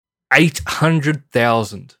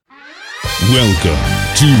800,000. Welcome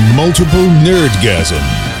to Multiple Nerdgasm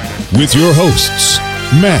with your hosts,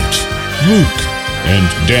 Matt, Luke, and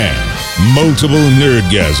Dan. Multiple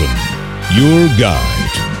Nerdgasm, your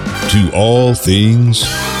guide to all things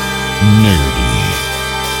nerdy.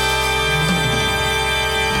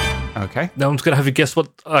 Okay. No one's going to have a guess what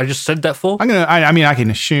I just said that for? I mean, I can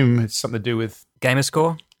assume it's something to do with... Gamer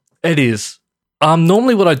score? It is.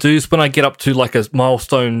 Normally what I do is when I get up to like a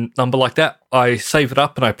milestone number like that, I save it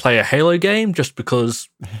up and I play a Halo game just because,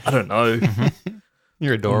 I don't know.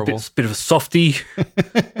 You're adorable. It's a bit of a softie.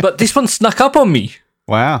 But this one snuck up on me.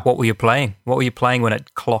 Wow. What were you playing? What were you playing when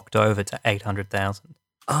it clocked over to 800,000?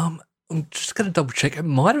 I'm just going to double check. It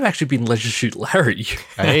might have actually been Leisure Suit Larry.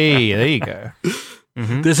 Hey, there you go.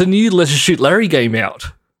 There's a new Leisure Suit Larry game out.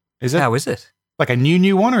 Is it How is it? like a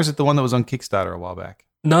new one, or is it the one that was on Kickstarter a while back?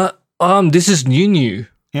 No, this is new.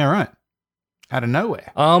 Yeah, right. Out of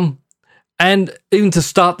nowhere. And even to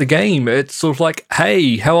start the game, it's sort of like,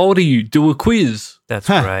 hey, how old are you? Do a quiz. That's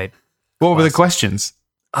Huh. great. What were the Classic. questions?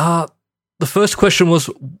 The first question was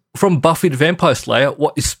from Buffy the Vampire Slayer,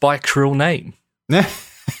 what is Spike's real name?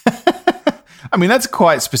 I mean, that's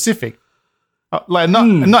quite specific. Like,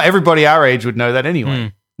 not everybody our age would know that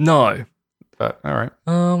anyway. No. But all right.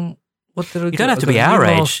 What did I You get? don't have I to got be a new our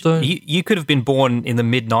age. milestone. You could have been born in the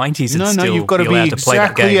mid-90s and No, still you've got to be allowed be to play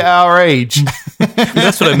that exactly game. our age.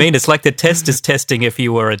 That's what I mean. It's like the test is testing if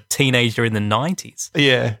you were a teenager in the 90s.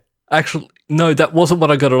 Yeah. Actually, no, that wasn't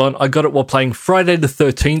what I got it on. I got it while playing Friday the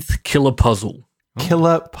 13th Killer Puzzle.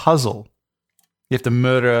 Killer puzzle. You have to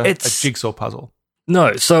murder It's- a jigsaw puzzle.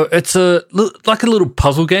 No, so it's like a little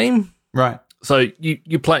puzzle game. Right. So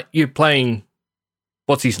you're playing,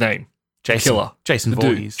 what's his name? Jason. Killer. Jason The dude.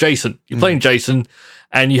 Voorhees. Jason. You're playing Jason,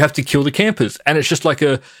 and you have to kill the campers. And it's just like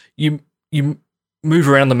you move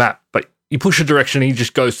around the map, but you push a direction, and he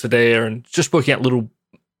just goes to there, and just working out little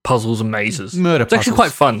puzzles and mazes. Murder It's actually puzzles.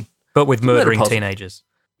 quite fun. But with murdering puzzle. teenagers.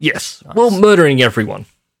 Yes. Well, murdering everyone.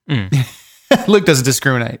 Luke doesn't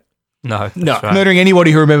discriminate. No. No. That's right. Murdering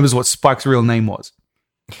anybody who remembers what Spike's real name was.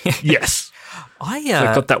 Yes. I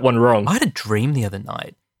I got that one wrong. I had a dream the other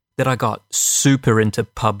night that I got super into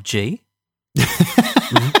PUBG.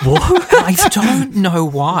 What? I don't know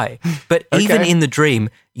why. But even in the dream,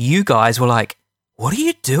 you guys were like, what are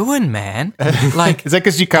you doing, man? Like, Is that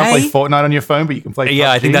because you can't play Fortnite on your phone, but you can play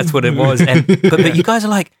yeah, I think PUBG? that's what it was. And but you guys are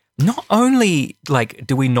like, not only like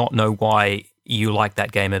do we not know why you like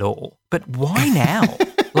that game at all, but why now?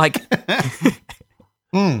 Like,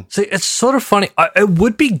 See, it's sort of funny. It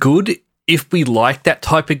would be good if we liked that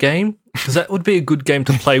type of game, because that would be a good game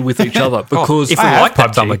to play with each other. Because if we I have like that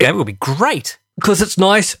PUBG. type of game, it would be great. because it's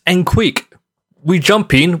nice and quick. We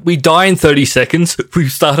jump in, we die in 30 seconds, we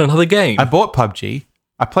start another game. I bought PUBG.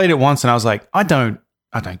 I played it once, and I was like, I don't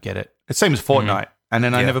get it. It's same as Fortnite, and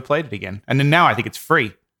then I never played it again. And then now I think it's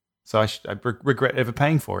free, so I regret ever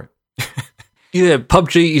paying for it. Yeah,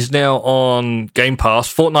 PUBG is now on Game Pass.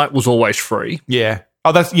 Fortnite was always free. Yeah.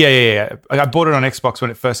 Oh, that's yeah. I bought it on Xbox when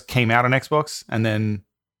it first came out on Xbox, and then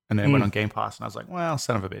it went on Game Pass, and I was like, well,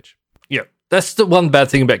 son of a bitch. Yeah, that's the one bad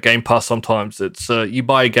thing about Game Pass sometimes. It's you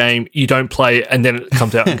buy a game, you don't play it, and then it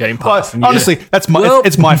comes out on Game Pass. Well, honestly, that's my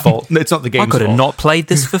it's my fault. It's not the game's I could have fault. not played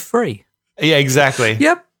this for free. Yeah, exactly.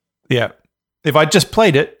 Yep. Yeah. If I just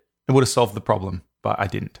played it, it would have solved the problem, but I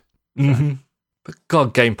didn't. Mm-hmm. But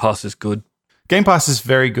God, Game Pass is good. Game Pass is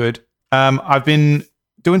very good. I've been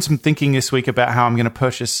doing some thinking this week about how I'm going to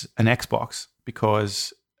purchase an Xbox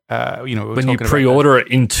because, we were When you talking about pre-order it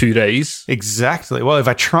in 2 days. that. Exactly. Well,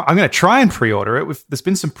 I'm going to try and pre-order it. There's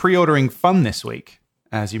been some pre-ordering fun this week,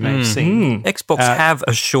 as you may have seen. Xbox have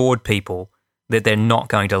assured people that they're not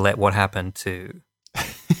going to let what happened to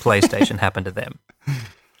PlayStation happen to them.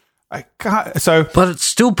 But it's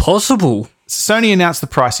still possible. Sony announced the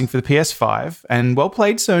pricing for the PS5, and well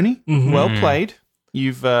played, Sony. Well played.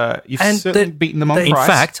 You've And certainly beaten them on In price.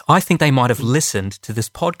 fact, I think they might have listened to this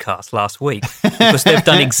podcast last week because they've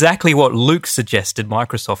done exactly what Luke suggested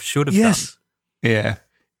Microsoft should have done. Yeah.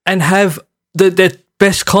 And have their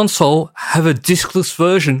best console have a discless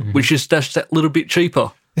version, which is just that little bit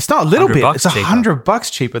cheaper. It's not a little bit. $100 It's cheaper.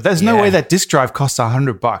 $100 cheaper. There's no Yeah. way that disc drive costs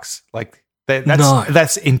 $100. Like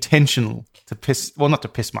that's intentional to piss. Well, not to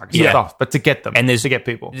piss Microsoft off, but to get them And to get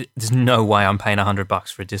people. There's no way I'm paying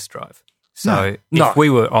 $100 for a disc drive. So No. if we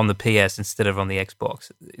were on the PS instead of on the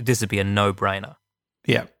Xbox, this would be a no-brainer.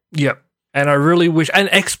 Yeah. Yep. And I really wish. And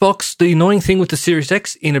Xbox, the annoying thing with the Series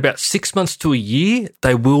X, in about 6 months to a year,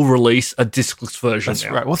 they will release a discless version. That's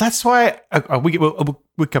now. right. Well, that's why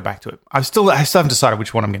we'll come back to it. I still haven't decided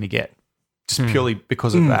which one I'm going to get, just purely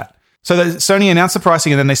because of that. So Sony announced the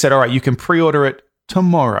pricing, and then they said, "All right, you can pre-order it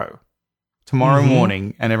tomorrow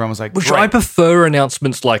morning, and everyone was like, Which great. I prefer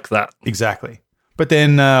announcements like that. Exactly. But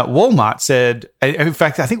then Walmart said, in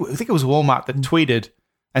fact, I think it was Walmart that tweeted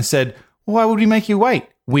and said, why would we make you wait?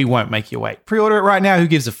 We won't make you wait. Pre-order it right now. Who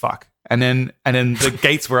gives a fuck? And then the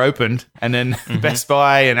gates were opened, and then Best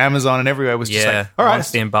Buy and Amazon and everywhere was just like, all right.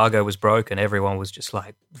 Once the embargo was broken, everyone was just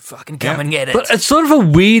like, fucking come and get it. But it's sort of a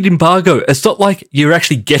weird embargo. It's not like you're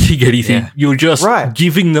actually getting anything. Yeah. You're just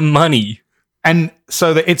giving them money. And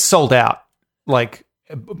so it's sold out like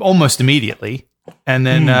almost immediately. And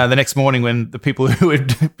then the next morning, when the people who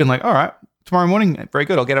had been like, all right, tomorrow morning, very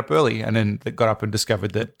good, I'll get up early. And then they got up and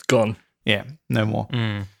discovered that, Gone. yeah, no more.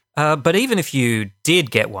 But even if you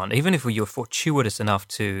did get one, even if you were fortuitous enough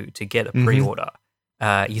to get a pre-order,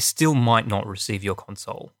 you still might not receive your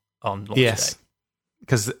console on launch day.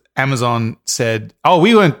 Because Amazon said, oh,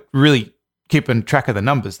 we weren't really keeping track of the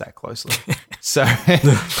numbers that closely. So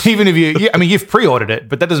even if you've pre-ordered it,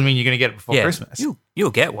 but that doesn't mean you're going to get it before Christmas.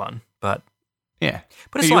 You'll get one, but yeah.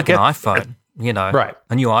 But it's like an iPhone, Right.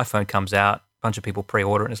 A new iPhone comes out, a bunch of people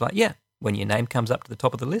pre-order it, and it's like, yeah, when your name comes up to the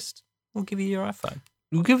top of the list, we'll give you your iPhone.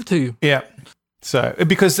 We'll give it to you. Yeah. So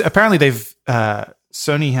because apparently they've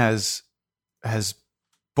Sony has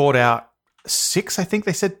bought out 6, I think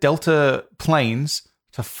they said, Delta planes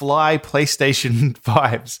to fly PlayStation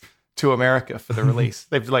 5s to America for the release.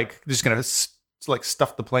 They've just going to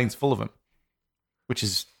stuff the planes full of them, which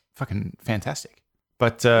is fucking fantastic.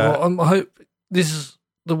 But I hope this is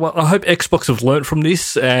the one. I hope Xbox have learnt from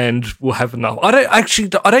this and will have enough. I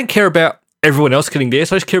don't care about everyone else getting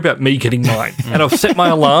theirs. I just care about me getting mine. And I've set my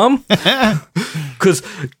alarm because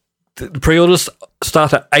the pre-orders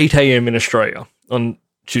start at 8 a.m. in Australia on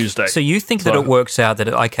Tuesday. So you think that it works out that,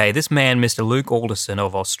 okay, this man, Mr. Luke Alderson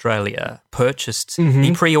of Australia, purchased,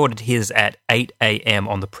 he pre-ordered his at 8 a.m.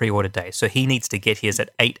 on the pre-order day. So he needs to get his at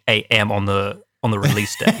 8 a.m. on the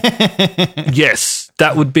release day. Yes,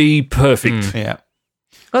 that would be perfect. yeah.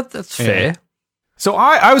 That's fair. So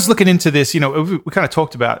I was looking into this, we kind of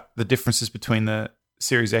talked about the differences between the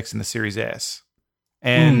Series X and the Series S.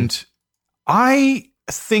 And I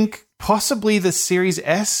think possibly the Series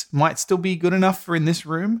S might still be good enough for in this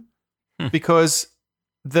room because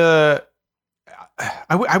I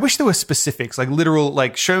wish there were specifics, like literal,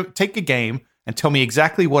 like take a game and tell me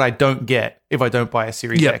exactly what I don't get if I don't buy a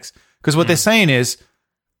Series X. Because what they're saying is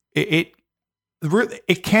it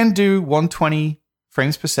can do 120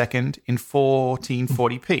 frames per second in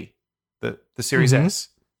 1440p, the Series S,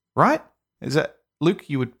 right? Is that, Luke,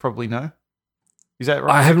 you would probably know? Is that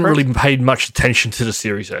right? I haven't really paid much attention to the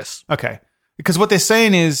Series S. Okay. Because what they're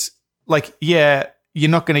saying is, you're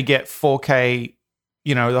not going to get 4K,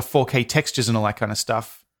 the 4K textures and all that kind of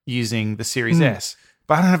stuff using the Series S.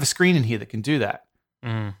 But I don't have a screen in here that can do that.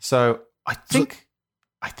 So I think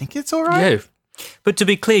it's all right. Yeah. But to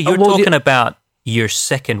be clear, you're talking about your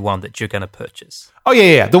second one that you're going to purchase. Oh,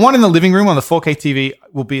 yeah. The one in the living room on the 4K TV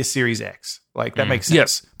will be a Series X. That makes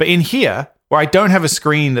sense. But in here, where I don't have a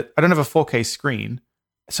screen, I don't have a 4K screen,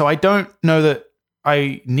 so I don't know that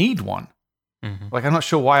I need one. I'm not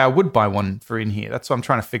sure why I would buy one for in here. That's what I'm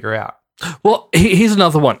trying to figure out. Well, here's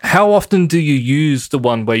another one. How often do you use the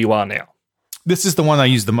one where you are now? This is the one I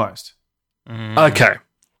use the most. Okay.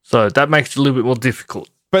 So that makes it a little bit more difficult.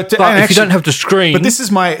 But if you don't have the screen... But this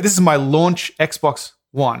is my launch Xbox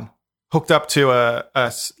One hooked up to a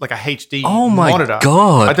HD monitor. Oh my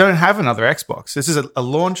God. I don't have another Xbox. This is a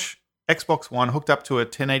launch Xbox One hooked up to a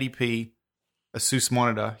 1080p Asus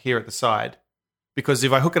monitor here at the side. Because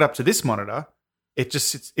if I hook it up to this monitor,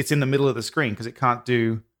 it's in the middle of the screen because it can't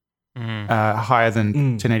do higher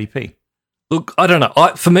than 1080p. Look, I don't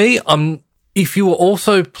know. For me, if you were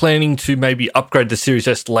also planning to maybe upgrade the Series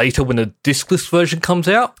S later when a discless version comes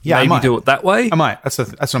out, maybe do it that way. I might. That's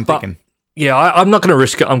what I'm thinking. Yeah, I'm not going to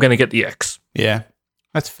risk it. I'm going to get the X. Yeah,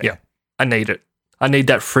 that's fair. Yeah, I need it. I need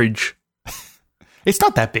that fridge. It's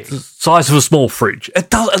not that big. The size of a small fridge.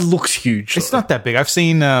 It looks huge. It's not that big. I've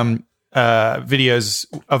seen videos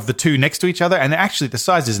of the two next to each other, and actually the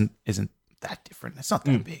size isn't that different. It's not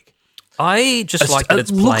that big. I just like that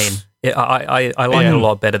it's plain. I like it a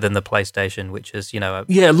lot better than the PlayStation, which is,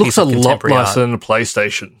 it looks a lot nicer than the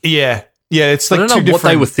PlayStation. Yeah. Yeah, it's like I don't know what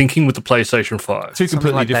they were thinking with the PlayStation 5. Two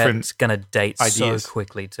completely different It's going to date ideas. so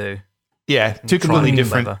quickly too. Yeah, two completely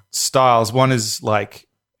different styles. One is like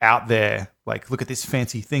out there, like, look at this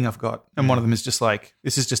fancy thing I've got. And one of them is just like,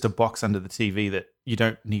 this is just a box under the TV that you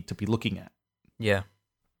don't need to be looking at. Yeah.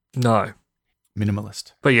 No.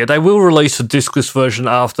 Minimalist. But yeah, they will release a discless version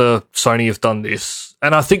after Sony have done this.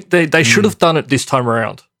 And I think they should have done it this time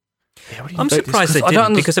around. Yeah, I'm surprised they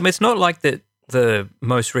didn't, because it's not like the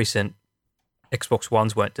most recent Xbox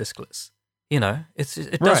Ones weren't discless. You know, it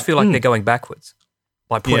does Right. feel like they're going backwards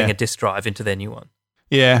by putting Yeah. a disk drive into their new one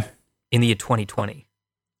Yeah. in the year 2020.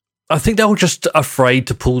 I think they were just afraid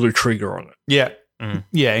to pull the trigger on it. Yeah. Mm.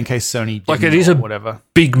 Yeah, in case Sony didn't Like, it is or a- whatever.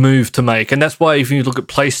 Big move to make, and that's why if you look at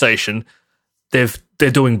PlayStation,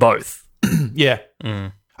 they're doing both. Yeah.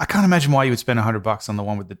 Mm. I can't imagine why you would spend $100 on the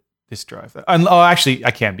one with the disk drive. Oh, actually,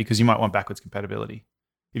 I can, because you might want backwards compatibility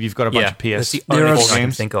if you've got a bunch of PS That's the There only are thing I can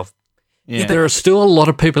games. think of. Yeah. There are still a lot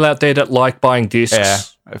of people out there that like buying Yeah.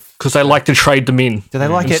 discs because they like to trade them in. Do they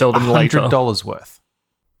like and it sell them later. $100 worth?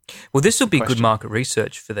 Well, this will be good Question. market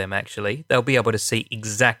research for them, actually. They'll be able to see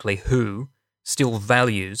exactly who still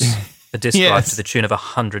values a disk drive Yes. to the tune of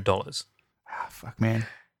 $100. Ah, fuck, man.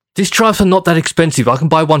 Disc drives are not that expensive. I can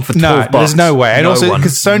buy one for $12. No, there's no way. And No also, one-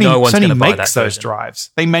 because Sony, no one's Sony gonna buy makes that those version. drives.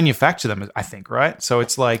 They manufacture them, I think, right? So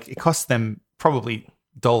it's like, it costs them probably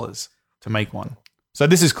dollars to make one. So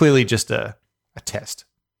this is clearly just a test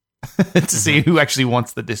to see who actually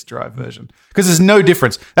wants the disk drive version. Because there's no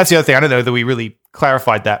difference. That's the other thing. I don't know that we really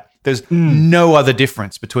clarified that. There's no other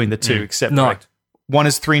difference between the two except No. like, one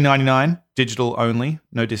is $3.99 digital only,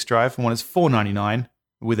 no disk drive, and one is $4.99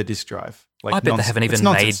 with a disk drive. Like I bet they nonsense. haven't It's even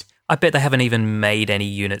nonsense. I bet they haven't even made any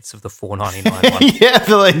units of the $4.99 one. Yeah,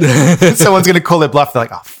 they're like, someone's going to call their bluff. They're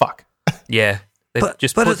like, oh, fuck. Yeah, they've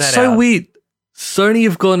just but put it's that so out. weird. Sony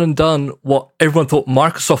have gone and done what everyone thought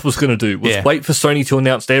Microsoft was going to do, was Yeah. wait for Sony to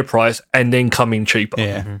announce their price and then come in cheaper.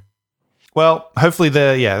 Yeah. Well, hopefully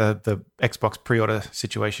the Xbox pre-order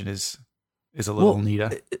situation is a little Well, neater.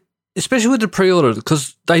 Especially with the pre-order,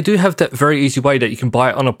 because they do have that very easy way that you can buy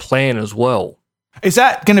it on a plan as well. Is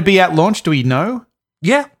that going to be at launch? Do we know?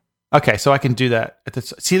 Yeah. Okay, so I can do that.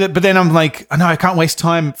 See that, but then I'm like, oh, no, I can't waste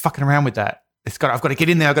time fucking around with that. I've got to get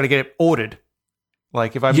in there. I've got to get it ordered.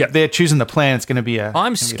 Like if they're choosing the plan, it's going to be a.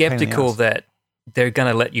 I'm it's gonna be a pain in the skeptical ass. that they're going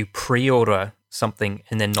to let you pre-order something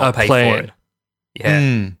and then not A pay plan. for it.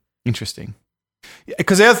 Yeah. Interesting.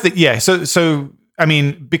 Because the other thing, so I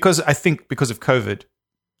mean, because of COVID,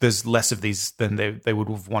 there's less of these than they would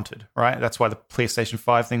have wanted, right? That's why the PlayStation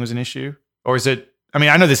 5 thing was an issue, or is it? I mean,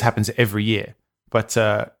 I know this happens every year, but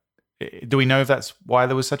do we know if that's why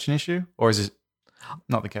there was such an issue, or is it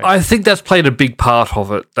not the case? I think that's played a big part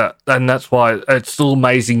of it, and that's why it's still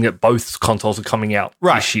amazing that both consoles are coming out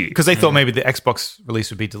this year. because they thought maybe the Xbox release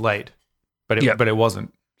would be delayed, but Yeah. it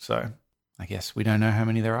wasn't. So I guess we don't know how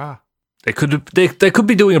many there are. They could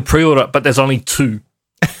be doing a pre-order, but there's only 2.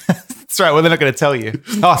 That's right. Well, they're not going to tell you.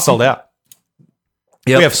 Oh, sold out.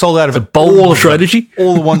 Yep. We have sold out of a bold all of them. strategy.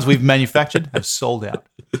 All the ones we've manufactured have sold out.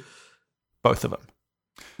 Both of them.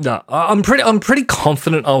 No, I'm pretty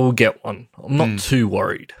confident I will get one. I'm not too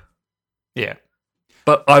worried, Yeah.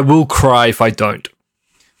 but I will cry if I don't.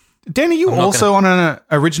 Dan, are you I'm not also on an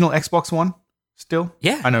original Xbox One still?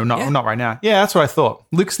 Yeah. I know, Yeah. not right now. Yeah, that's what I thought.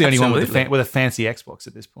 Luke's the only one Absolutely. with a fancy Xbox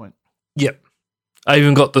at this point. Yep. I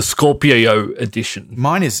even got the Scorpio edition.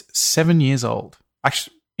 Mine is 7 years old.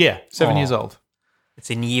 Actually, yeah, 7 years old. It's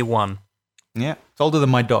in year 1. Yeah, it's older than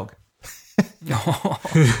my dog,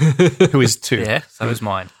 who is 2. Yeah, so is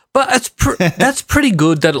mine. But that's pretty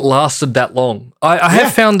good that it lasted that long. I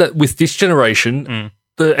have found that with this generation,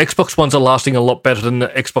 the Xbox Ones are lasting a lot better than the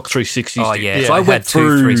Xbox 360s. Oh, did. yeah. So I I went had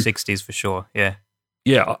two through 360s for sure. Yeah.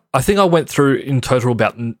 Yeah, I think I went through in total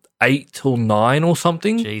about 8 or 9 or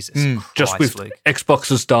something. Jesus Just Christ, with Luke.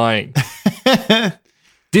 Xboxes dying.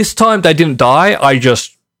 This time they didn't die. I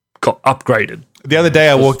just got upgraded. The other day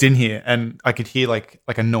I walked in here and I could hear like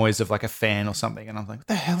a noise of like a fan or something, and I'm like, "What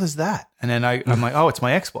the hell is that?" And then I'm like, "Oh, it's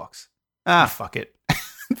my Xbox." Ah, fuck it.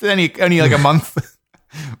 It's only like a month.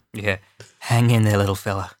 Yeah. Hang in there, little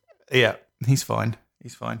fella. Yeah, he's fine.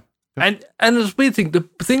 He's fine. And it's a weird thing. The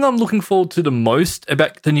thing I'm looking forward to the most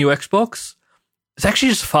about the new Xbox is actually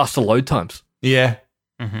just faster load times. Yeah.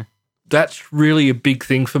 That's really a big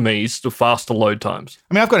thing for me, is the faster load times.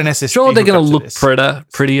 I mean, I've got an SSD. Sure, they're going to hooked look up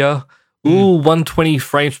this. prettier. Ooh, 120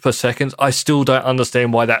 frames per second. I still don't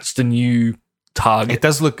understand why that's the new target. It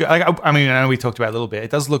does look good. I mean, I know we talked about it a little bit.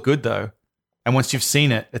 It does look good though. And once you've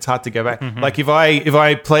seen it, it's hard to go back. Like if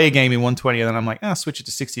I play a game in 120 and then I'm like, switch it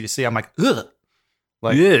to 60 to see, I'm like, ugh.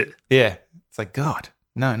 Like, Yeah. It's like, God,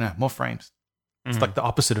 no, more frames. It's like the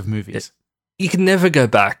opposite of movies. You can never go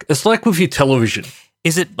back. It's like with your television.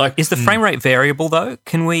 Is it Like- is the frame rate variable though?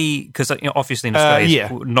 Can we, because obviously in Australia yeah.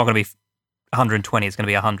 it's not going to be 120, it's going to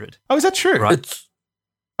be 100. Oh, is that true? Right. It's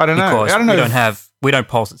I don't know. Because I don't know. we don't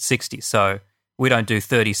pulse at 60, so we don't do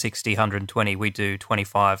 30, 60, 120. We do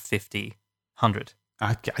 25, 50, 100.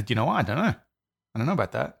 You know what? I don't know. I don't know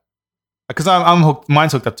about that. Because I'm hooked,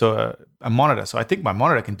 mine's hooked up to a monitor, so I think my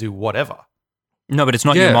monitor can do whatever. No, but it's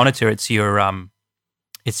not Yeah. your monitor. It's the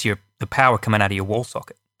power coming out of your wall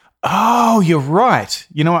socket. Oh, you're right.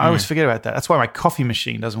 You know what? I always forget about that. That's why my coffee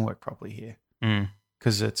machine doesn't work properly here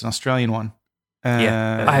because it's an Australian one.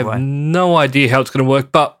 I have no idea how it's going to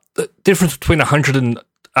work, but the difference between 100 and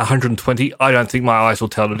 120, I don't think my eyes will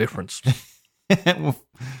tell the difference. Yeah.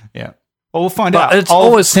 Well, we'll find But out. it's I'll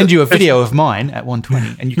always- send you a video of mine at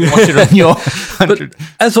 120 and you can watch it on your 100.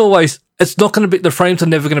 As always, it's not going to be, the frames are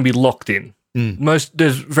never going to be locked in.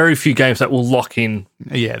 There's very few games that will lock in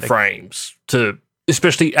Yeah. frames to,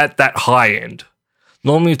 especially at that high end.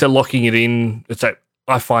 Normally, if they're locking it in,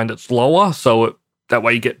 I find it's lower, so that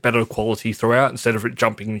way you get better quality throughout instead of it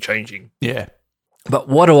jumping and changing. Yeah. But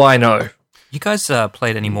what do I know? You guys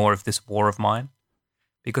played any more of this war of mine?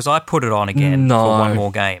 Because I put it on again No. for one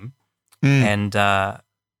more game, and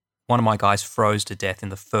one of my guys froze to death in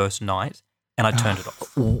the first night, and I turned it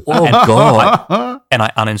off. Oh, God. And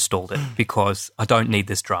I uninstalled it because I don't need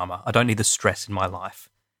this drama. I don't need the stress in my life.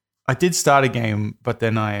 I did start a game, but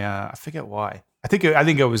then I forget why. I think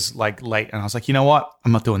it was like late, and I was like, you know what?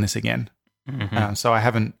 I'm not doing this again. So I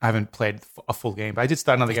haven't played a full game, but I did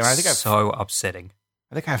start another game. I think So upsetting.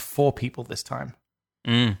 I have 4 people this time.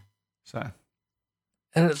 So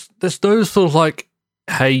And there's those sort of like,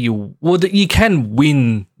 hey, you can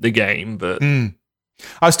win the game, but I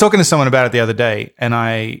was talking to someone about it the other day, and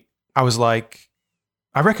I was like,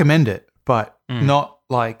 I recommend it, but not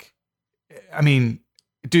like, I mean,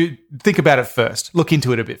 think about it first. Look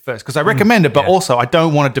into it a bit first, because I recommend it, but also I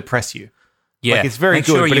don't want to depress you. Yeah, Like, it's very Make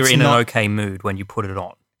good, sure but you're it's in not- an okay mood when you put it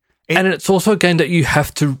on. and it's also a game that you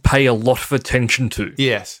have to pay a lot of attention to.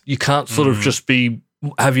 Yes. You can't sort of just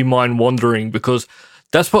have your mind wandering, because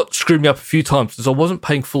that's what screwed me up a few times, is I wasn't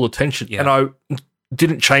paying full attention, and I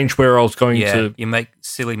didn't change where I was going to you make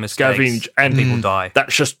silly mistakes scavenge, and people die.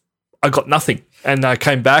 That's just, I got nothing. And I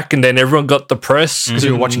came back, and then everyone got depressed. Because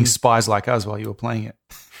you were watching Spies Like Us while you were playing it.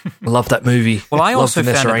 I love that movie. Well, I Love also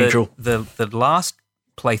Vanessa found Angel. that the last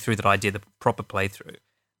playthrough that I did, the proper playthrough,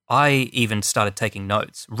 I even started taking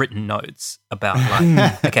notes, written notes about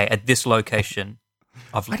like, okay, at this location,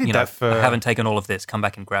 I haven't taken all of this. Come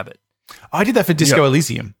back and grab it. I did that for Disco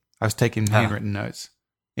Elysium. I was taking handwritten notes.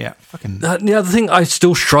 Yeah, fucking. The other thing I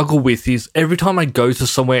still struggle with is every time I go to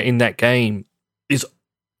somewhere in that game, is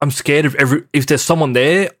I'm scared of if there's someone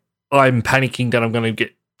there, I'm panicking that I'm going to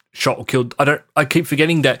get shot or killed. I keep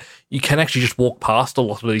forgetting that you can actually just walk past a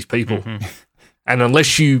lot of these people, and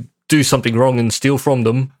unless you do something wrong and steal from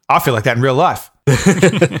them, I feel like that in real life.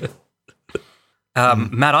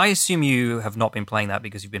 Matt, I assume you have not been playing that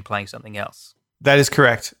because you've been playing something else. That is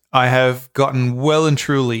correct. I have gotten well and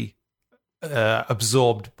truly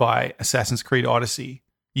absorbed by Assassin's Creed Odyssey.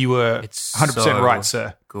 You were It's 100% so right,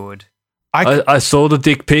 sir. Good. I saw the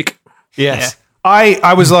dick pic. Yes.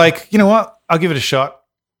 I was like, you know what? I'll give it a shot.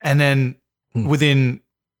 And then within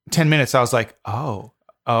 10 minutes, I was like, oh,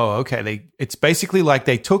 okay. It's basically like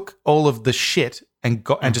they took all of the shit and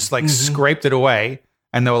just like scraped it away.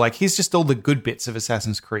 And they were like, here's just all the good bits of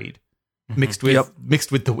Assassin's Creed mixed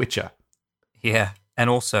with The Witcher. Yeah, and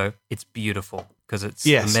also it's beautiful because it's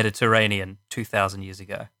the Mediterranean 2,000 years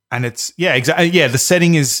ago. And it's exactly. Yeah, the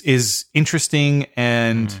setting is interesting,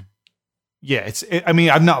 and I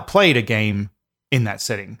mean, I've not played a game in that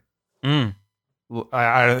setting.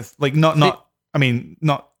 I like not. I mean,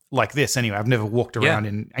 not like this anyway. I've never walked around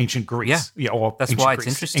in ancient Greece. Or that's ancient why it's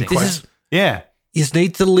Greece interesting. in quotes. You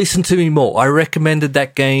need to listen to me more. I recommended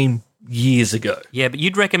that game years ago. Yeah, but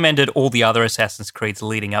you'd recommended all the other Assassin's Creeds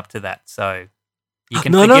leading up to that, so you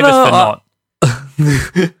can forgive us for not.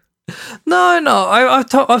 No.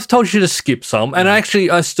 I've told you to skip some, and actually,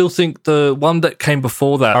 I still think the one that came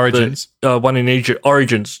before that, Origins, the one in Egypt,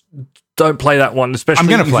 Origins. Don't play that one, especially. I'm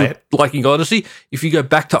going to play it. Liking Odyssey. If you go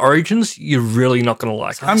back to Origins, you're really not going to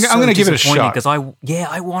like it. I'm going to give it a shot because I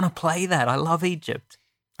want to play that. I love Egypt.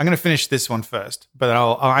 I'm going to finish this one first, but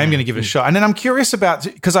I'm going to give it a shot. And then I'm curious about,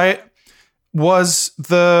 because was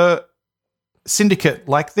the Syndicate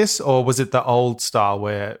like this, or was it the old style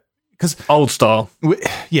where? Because old style.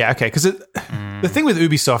 Yeah, okay. Because the thing with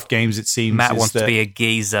Ubisoft games, it seems Matt wants to be a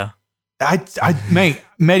geezer. Not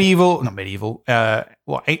medieval.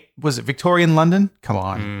 Was it Victorian London? Come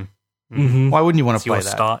on. Why wouldn't you want to play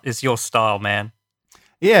that? It's your style, man.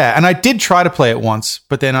 Yeah, and I did try to play it once,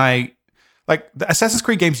 but then the Assassin's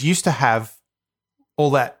Creed games used to have all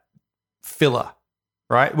that filler,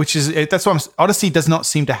 right? That's why Odyssey does not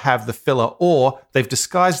seem to have the filler, or they've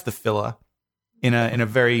disguised the filler in a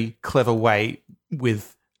very clever way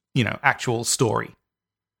with actual story.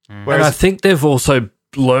 Whereas, and I think they've also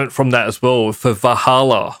learnt from that as well. For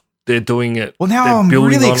Valhalla, they're doing it. Well, now I'm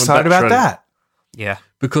really excited about that. Yeah.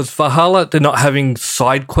 Because Valhalla, they're not having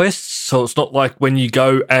side quests, so it's not like when you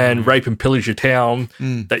go and rape and pillage your town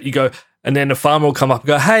that you go, and then a farmer will come up and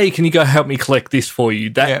go, hey, can you go help me collect this for you?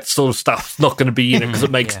 That sort of stuff's not going to be in it because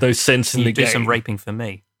it makes no sense in the game. Do some raping for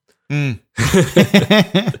me.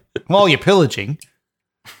 While you're pillaging,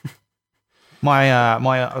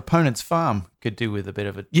 my opponent's farm could do with a bit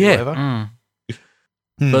of a do-over.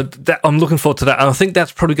 So I'm looking forward to that. And I think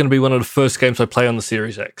that's probably going to be one of the first games I play on the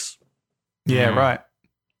Series X. Yeah, right.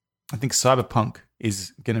 I think Cyberpunk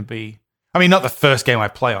is going to be... I mean, not the first game I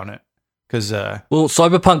play on it, because... well,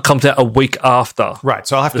 Cyberpunk comes out a week after. Right,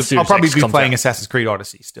 so I'll probably be playing Assassin's Creed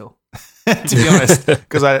Odyssey still, to be honest,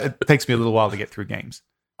 because it takes me a little while to get through games.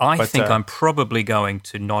 I think I'm probably going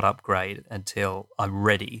to not upgrade until I'm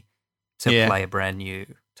ready to play a brand new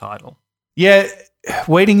title. Yeah,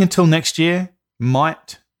 waiting until next year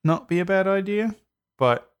might not be a bad idea,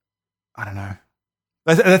 but I don't know.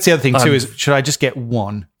 That's the other thing too, is should I just get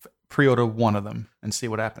pre-order one of them and see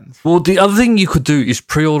what happens? Well, the other thing you could do is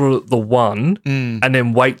pre-order the one and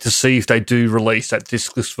then wait to see if they do release that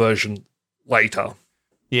discless version later.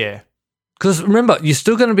 Yeah. Because remember, you're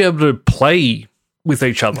still going to be able to play with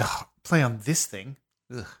each other. Ugh, play on this thing.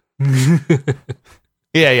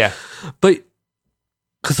 Yeah. But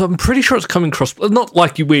because I'm pretty sure it's coming cross, not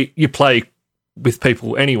like you play with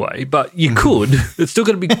people anyway, but you could. It's still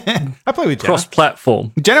going to be I play with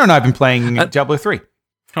cross-platform. Jenna and I have been playing Diablo 3.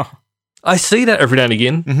 I see that every now and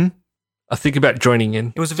again. Mm-hmm. I think about joining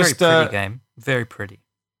in. It was a very pretty game. Very pretty.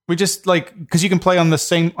 We just because you can play on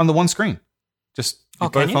the one screen. Just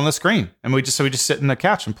both on the screen. And we just sit in the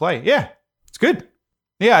couch and play. Yeah. It's good.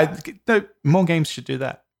 Yeah, more games should do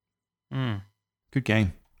that. Good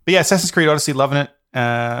game. But yeah, Assassin's Creed Odyssey, loving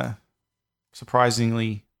it.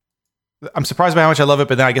 Surprisingly, I'm surprised by how much I love it,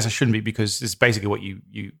 but then I guess I shouldn't be because it's basically what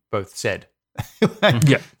you both said.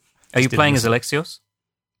 Yeah. Are you playing as Alexios?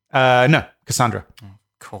 No, Cassandra.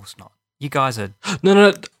 Of course not. You guys are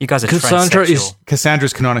no. You guys are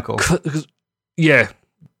Cassandra's canonical. Yeah,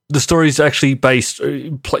 the story is actually based.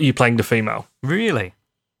 You playing the female, really?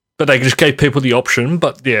 But they just gave people the option.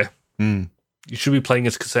 But yeah, you should be playing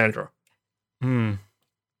as Cassandra. And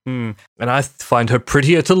I find her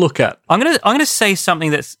prettier to look at. I'm gonna say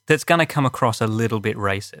something that's gonna come across a little bit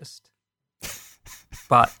racist,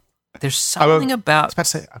 but there's something about. I was about to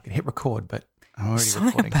say I could hit record, but I'm already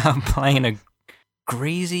something recording. about playing a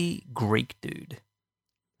greasy Greek dude,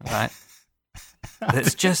 right?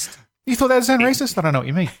 That's just. You thought that would sound racist? I don't know what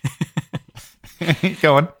you mean.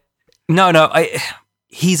 Go on. No.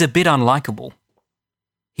 He's a bit unlikable.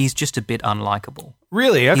 He's just a bit unlikable.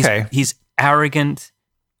 Really? Okay. He's arrogant.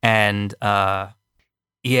 And I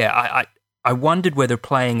wondered whether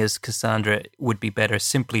playing as Cassandra would be better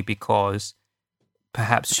simply because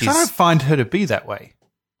perhaps she's... I don't find her to be that way,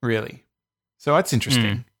 really. So that's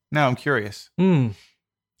interesting. Now I'm curious. And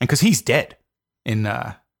because he's dead in...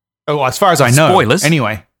 as far as I know. Spoilers.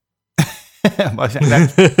 Anyway.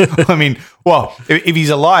 I mean, well, if he's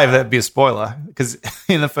alive, that'd be a spoiler because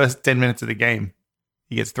in the first 10 minutes of the game,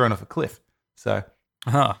 he gets thrown off a cliff. So...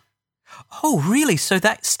 Oh, really? So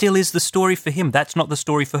that still is the story for him. That's not the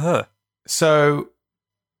story for her. So,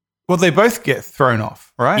 well, they both get thrown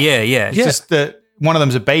off, right? Yeah. It's just that one of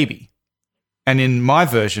them's a baby. And in my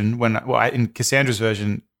version, in Cassandra's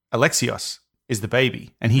version, Alexios is the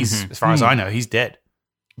baby. And he's, as far as I know, he's dead.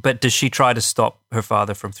 But does she try to stop her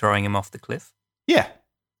father from throwing him off the cliff? Yeah.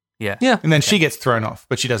 Yeah. And then she gets thrown off,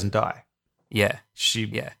 but she doesn't die. Yeah.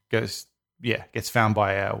 She goes... Yeah, gets found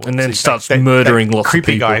by and then starts murdering lots of people.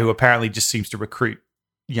 Creepy guy who apparently just seems to recruit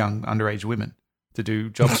young underage women to do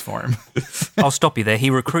jobs for him. I'll stop you there. He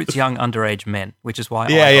recruits young underage men, which is why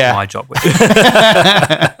I got my job with him.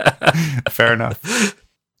 Fair enough.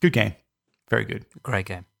 Good game. Very good. Great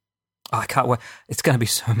game. Oh, I can't wait. It's going to be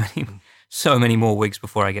so many more weeks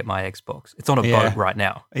before I get my Xbox. It's on a boat right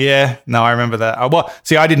now. Yeah, no, I remember that. Well,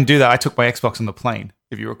 see, I didn't do that. I took my Xbox on the plane,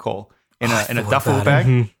 if you recall, in a duffel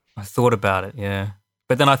bag. I thought about it, yeah.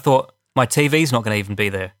 But then I thought, my TV's not going to even be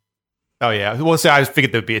there. Oh, yeah. Well, see, I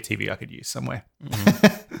figured there'd be a TV I could use somewhere.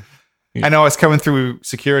 I know I was coming through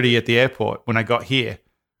security at the airport when I got here,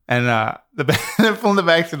 and they're pulling the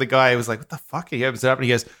bag through the guy. Was like, what the fuck? He opens it up and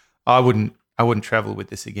he goes, I wouldn't travel with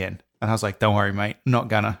this again. And I was like, don't worry, mate. I'm not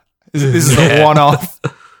gonna. This is a one-off.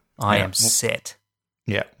 I am set.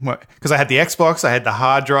 Yeah. Because I had the Xbox, I had the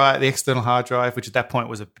hard drive, the external hard drive, which at that point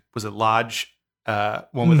was a large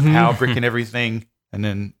one with a power brick and everything. And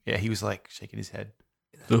then, he was like shaking his head.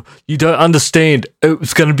 You don't understand. It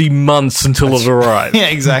was going to be months until it arrived. Yeah,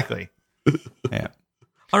 exactly. Yeah.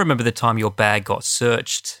 I remember the time your bag got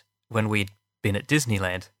searched when we'd been at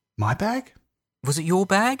Disneyland. My bag? Was it your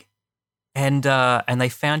bag? and they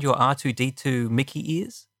found your R2D2 Mickey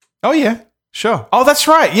ears. Oh yeah, sure. Oh, that's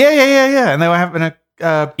right. Yeah. And they were having a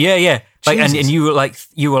Yeah. Like, and Jesus. you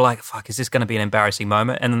were like, fuck, is this going to be an embarrassing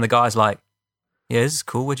moment? And then the guy's like, yeah, this is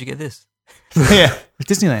cool. Where'd you get this? yeah,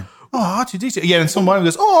 Disneyland. Oh, R2D2. Yeah, and someone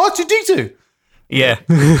goes, oh, R2D2. Yeah.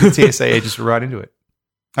 The TSA agents were right into it.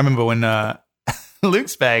 I remember when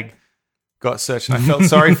Luke's bag got searched, and I felt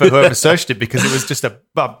sorry for whoever searched it because it was just a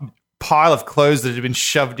pile of clothes that had been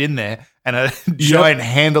shoved in there and a giant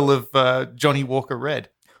handle of Johnny Walker Red.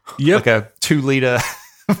 Yep. Like a 2-liter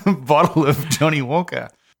bottle of Johnny Walker.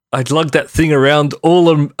 I'd lug that thing around all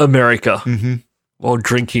of America while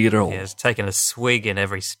drinking it all. Yeah, it's taking a swig in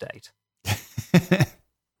every state.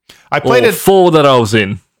 I played it. 4 that I was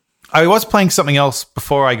in. I was playing something else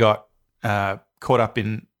before I got caught up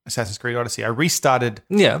in Assassin's Creed Odyssey. I restarted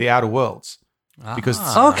The Outer Worlds because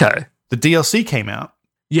Okay. the DLC came out.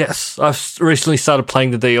 Yes, I've recently started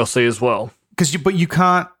playing the DLC as well. But you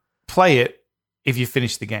can't play it if you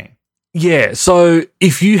finish the game. Yeah, so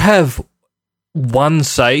if you have one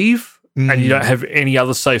save and you don't have any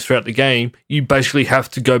other saves throughout the game, you basically have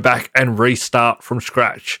to go back and restart from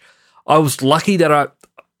scratch. I was lucky that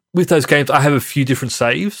with those games, I have a few different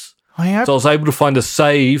saves. Oh, yeah. So I was able to find a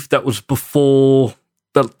save that was before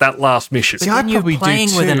that last mission. See, I'd Then you're probably do playing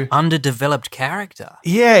with too. an underdeveloped character.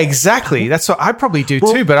 Yeah, exactly. That's what I probably do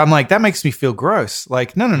too. But I'm like, that makes me feel gross.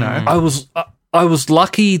 Like, no. I was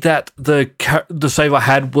lucky that the save I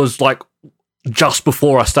had was like just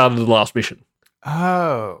before I started the last mission.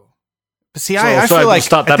 Oh. But see, So I I was feel able to like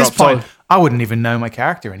start at that this up, so- point, I wouldn't even know my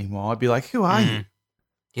character anymore. I'd be like, who are you?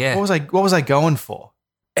 Yeah. What was I going for?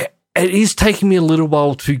 It is taking me a little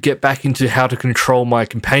while to get back into how to control my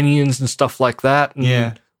companions and stuff like that. And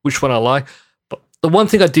Yeah. which one I like. But the one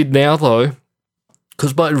thing I did now, though,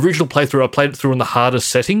 because my original playthrough, I played it through in the hardest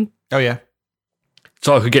setting Oh, yeah.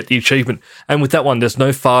 so I could get the achievement. And with that one, there's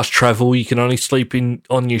no fast travel. You can only sleep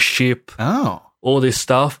on your ship, Oh. all this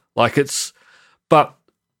stuff. But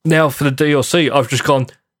now for the DLC, I've just gone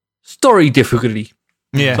story difficulty.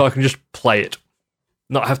 Yeah. So I can just play it,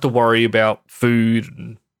 not have to worry about food.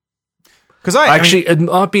 And Because it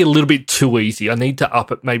might be a little bit too easy. I need to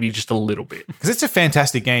up it maybe just a little bit. because it's a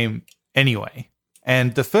fantastic game anyway.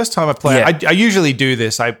 And the first time I play, Yeah. I usually do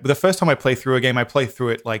this. The first time I play through a game, I play through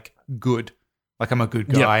it like good, like I'm a good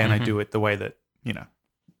guy, and I do it the way that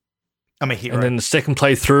I'm a hero. And then the second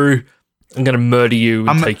playthrough, I'm going to murder you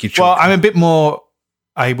and take your children. Well, I'm a bit more,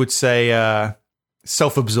 I would say,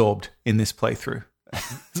 self-absorbed in this playthrough.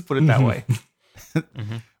 Let's put it that way.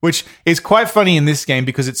 Which is quite funny in this game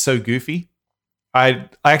because it's so goofy. I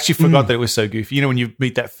actually forgot that it was so goofy. You know, when you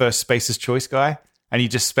meet that first Space's Choice guy and he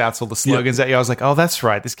just spouts all the slogans at you, I was like, oh, that's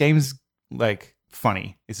right. This game's like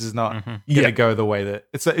funny. This is not going to go the way that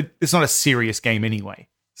it's not a serious game anyway.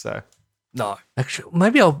 So No. Actually,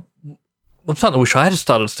 maybe I'm starting to wish I had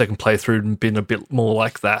started a second playthrough and been a bit more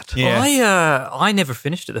like that. yeah, I never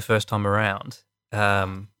finished it the first time around,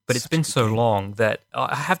 but it's been so long that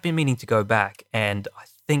I have been meaning to go back, and I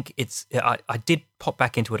think I did pop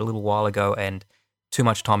back into it a little while ago, and too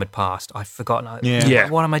much time had passed. I've forgotten. Yeah.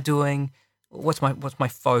 What am I doing? What's my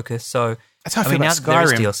focus? So that's how I feel now about that there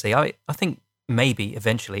is Skyrim. DLC. I think maybe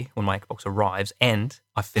eventually when my Xbox arrives and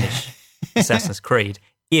I finish Assassin's Creed,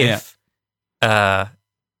 if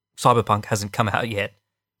Cyberpunk hasn't come out yet,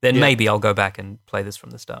 then maybe I'll go back and play this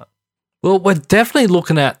from the start. Well, we're definitely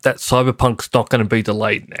looking at that Cyberpunk's not going to be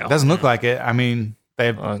delayed now. It doesn't look like it. I mean,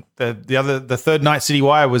 they the third Night City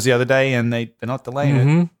Wire was the other day, and they're not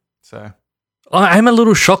delaying it. So I am a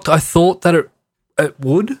little shocked. I thought that it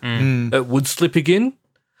would slip again,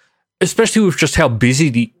 especially with just how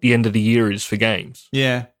busy the end of the year is for games.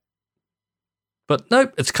 yeah. But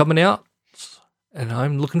nope, it's coming out, and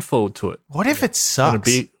I'm looking forward to it. What if it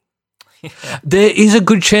sucks? There is a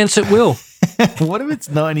good chance it will, What if it's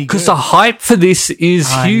not any good? because the hype for this is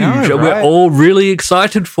I huge, know, and right? we're all really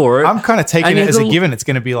excited for it. I'm kind of taking And it as a it'll- given. It's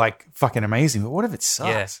going to be like fucking amazing. But what if it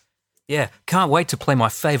sucks? Yeah, can't wait to play my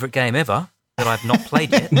favorite game ever that I've not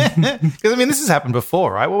played yet. Because I mean, this has happened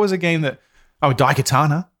before, right? What was a game that? Oh,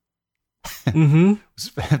 Daikatana. Mm-hmm.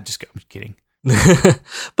 I'm kidding.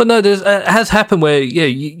 But no, it has happened where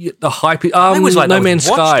the hype. It was like No that with Man's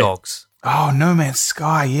Watch Sky. Dogs. Oh, No Man's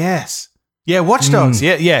Sky. Yes. Yeah, Watch Dogs.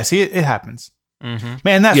 Yeah, yes, it happens. Mm-hmm.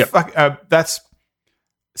 Man, that Yep. that's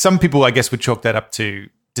some people, I guess, would chalk that up to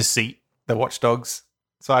deceit, the Watch Dogs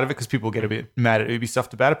side of it, because people get a bit mad at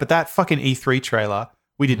Ubisoft about it. But that fucking E3 trailer,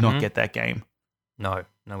 we did not get that game. No,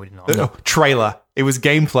 we did not. Trailer. It was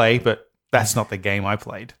gameplay, but that's not the game I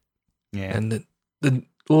played. Yeah. And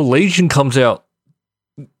Legion comes out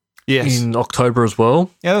Yes. in October as well.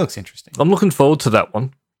 Yeah, that looks interesting. I'm looking forward to that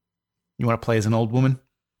one. You want to play as an old woman?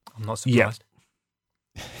 I'm not surprised.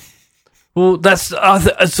 Well,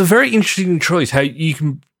 it's a very interesting choice. How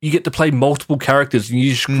you get to play multiple characters and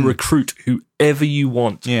you just recruit whoever you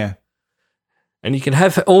want. Yeah. And you can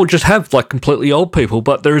have like completely old people,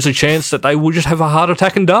 but there is a chance that they will just have a heart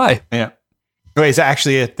attack and die. Yeah. Wait, is that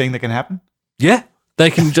actually a thing that can happen? Yeah,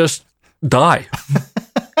 they can just die.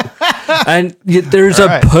 And yet there is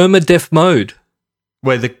a permadeath mode.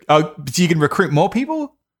 Where so you can recruit more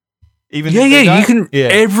people? Even Yeah, if they die? you can. Yeah.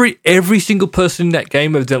 Every single person in that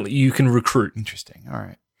game, evidently, you can recruit. Interesting.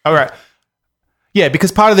 All right. Yeah,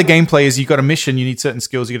 because part of the gameplay is you've got a mission, you need certain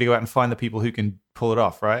skills, you got to go out and find the people who can pull it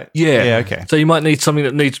off, right? Yeah. Yeah, okay. So you might need something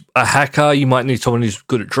that needs a hacker. You might need someone who's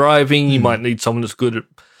good at driving. You might need someone that's good at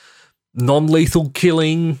non-lethal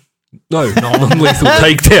killing. No, non-lethal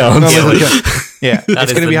takedowns. Yeah. That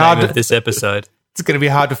It's is going to the be name hard of this episode. It's going to be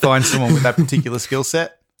hard to find someone with that particular skill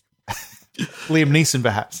set. Liam Neeson,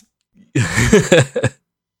 perhaps.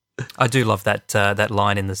 I do love that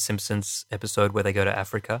line in the Simpsons episode where they go to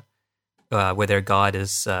Africa, where their guide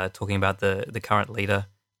is talking about the current leader,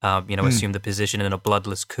 assume the position in a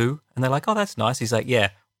bloodless coup. And they're like, oh, that's nice. He's like, yeah,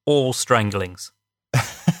 all stranglings.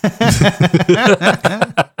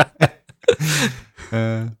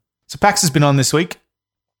 So PAX has been on this week.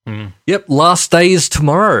 Yep. Last day is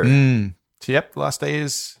tomorrow. Yep, the last day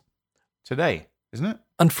is today, isn't it?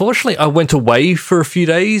 Unfortunately, I went away for a few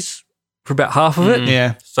days for about half of it.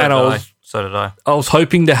 Yeah. So And did I. I was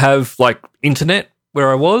hoping to have like internet where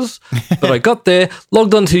I was, but I got there,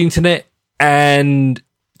 logged onto the internet, and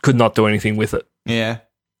could not do anything with it. Yeah.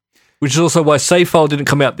 Which is also why Save File didn't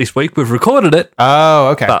come out this week. We've recorded it. Oh,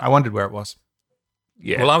 okay. But- I wondered where it was.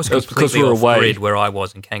 Yeah, Well, I was it because completely we were off away. grid where I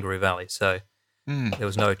was in Kangaroo Valley, so there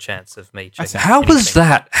was no chance of me checking. How was anything.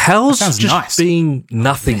 that? How's That sounds just nice. being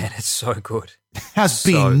nothing? Man, it's so good. How's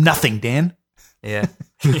being nothing, Dan? Yeah.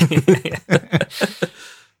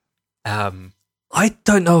 I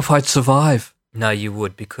don't know if I'd survive. No, you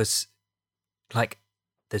would, because like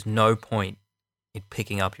there's no point in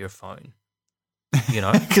picking up your phone. You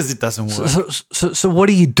know, Because it doesn't work. So what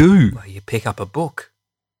do you do? well, you pick up a book,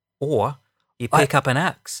 or you pick up an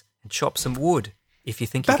axe and chop some wood if you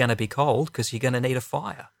think you're going to be cold because you're going to need a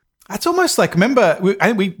fire. That's almost like, remember,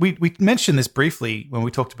 we mentioned this briefly when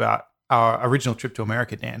we talked about our original trip to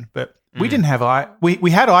America, Dan, but we didn't have,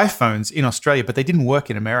 we had iPhones in Australia, but they didn't work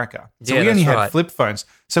in America. So Yeah, we only that's had right. flip phones.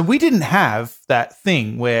 So we didn't have that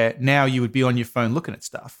thing where now you would be on your phone looking at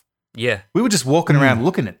stuff. Yeah, We were just walking around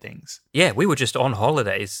looking at things. yeah. We were just on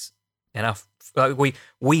holidays, and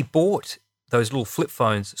we bought those little flip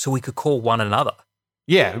phones so we could call one another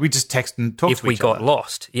Yeah, we just text and talk if to we each got other.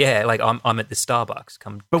 lost. Yeah, like I'm at the Starbucks.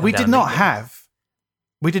 But we down did and not meet me. have,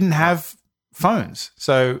 we didn't have phones.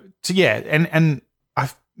 So yeah, and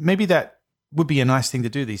maybe that would be a nice thing to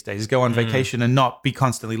do these days, is go on vacation and not be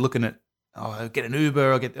constantly looking at, I'll get an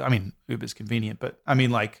Uber, Uber's convenient, but I mean,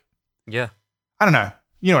 like, Yeah, I don't know.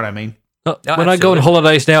 You know what I mean? When I go on absolutely.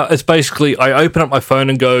 holidays now, it's basically I open up my phone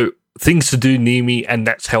and go, things to do near me, and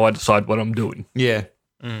that's how I decide what I'm doing. Yeah.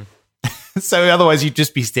 So otherwise you'd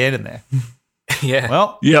just be standing there. yeah.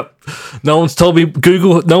 Well, Yep. No one's told me what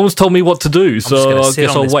to do, I'm just so going to I sit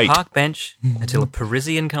guess on I'll this wait. park bench until a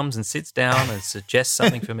Parisian comes and sits down and suggests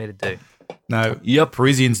something for me to do. no. Yep.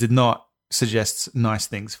 Parisians did not suggest nice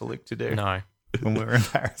things for Luke to do No, when we were in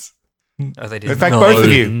Paris. no, they In didn't. fact, No, both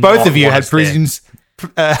not of you want had us there. Parisians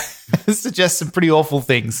suggest some pretty awful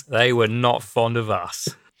things. They were not fond of us.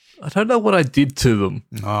 I don't know what I did to them.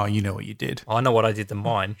 Oh, you know what you did. I know what I did to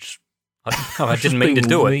mine. I didn't mean to being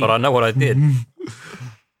do it, mean. but I know what I did.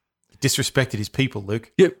 Disrespected his people,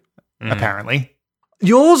 Luke. Yep. Apparently.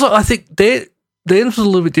 Yours, I think, theirs was a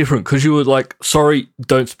little bit different because you were like, sorry,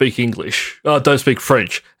 don't speak English. Don't speak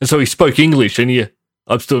French. And so he spoke English, and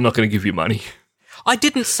I'm still not going to give you money. I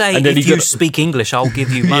didn't say And then if he you got- speak English, I'll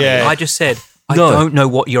give you money. Yeah. I just said I No. don't know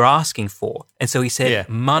what you're asking for, and so he said Yeah.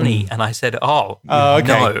 money, and I said, oh, Oh,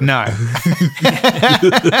 okay. no.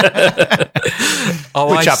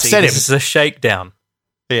 Oh, Which I upset see. him. This is a shakedown.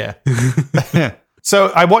 Yeah. So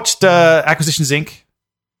I watched Acquisitions Inc.,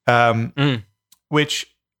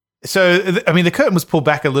 which, the curtain was pulled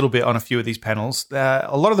back a little bit on a few of these panels.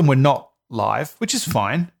 A lot of them were not live, which is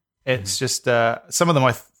fine. It's just some of them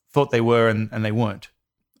I thought they were and they weren't.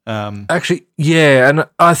 Actually, yeah, and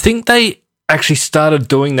I think they actually started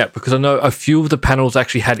doing that because I know a few of the panels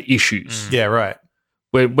actually had issues Yeah, right.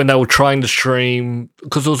 when they were trying to stream.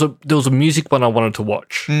 Because there was a music one I wanted to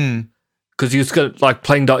watch because he was like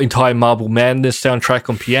playing the entire Marble Madness soundtrack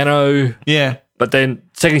on piano, Yeah. but then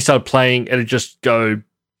second he started playing, and it just sound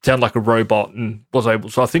like a robot and was able.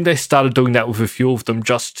 So I think they started doing that with a few of them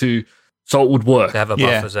just so it would work. To have a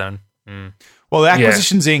Yeah. buffer zone. Well,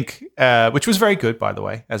 Acquisitions Inc., which was very good, by the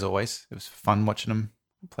way, as always. It was fun watching them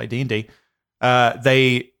play D&D.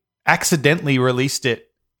 They accidentally released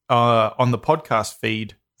it on the podcast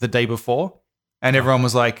feed the day before, and everyone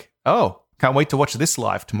was like, "Oh, can't wait to watch this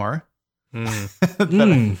live tomorrow."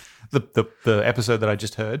 The episode that I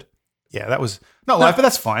just heard. Yeah, that was not live, but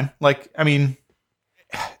that's fine. Like, I mean,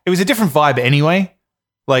 it was a different vibe anyway.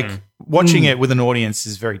 Like, watching it with an audience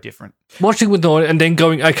is very different. Watching with the audience and then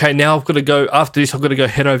going, okay, now I've got to go, after this, I've got to go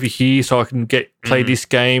head over here so I can play this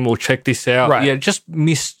game or check this out. Right. Yeah, just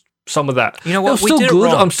missed some of that. You know what? It was We still did it good.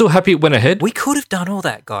 wrong. I'm still happy it went ahead. We could have done all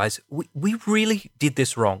that, guys. We really did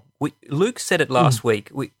this wrong. Luke said it last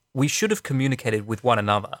week. We should have communicated with one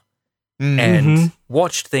another and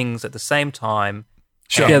watched things at the same time.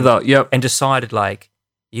 Together, yep. And decided, like,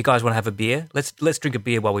 you guys want to have a beer? Let's drink a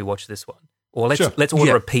beer while we watch this one. Or let's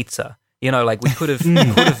order a pizza. You know, like, we could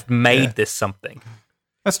have made this something.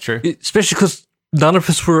 That's true. Especially because none of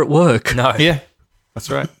us were at work. No. Yeah,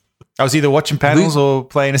 that's right. I was either watching panels or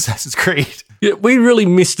playing Assassin's Creed. Yeah, we really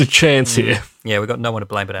missed a chance here. Yeah, we got no one to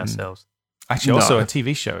blame but ourselves. Actually, also a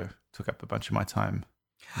TV show took up a bunch of my time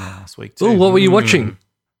last week too. Oh, what were you watching?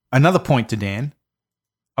 Another point to Dan.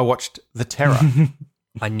 I watched The Terror.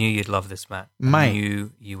 I knew you'd love this, Matt. Mate, I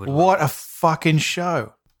knew you would. What a fucking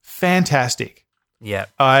show. Fantastic. Yeah.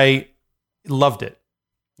 I loved it.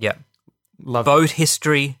 Yeah. Loved it. Both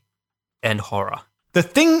history and horror. The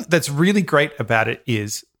thing that's really great about it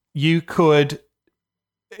is you could.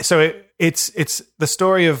 So it's the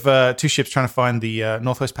story of two ships trying to find the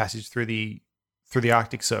Northwest Passage through the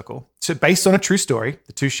Arctic Circle. So based on a true story,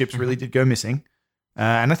 the two ships really did go missing,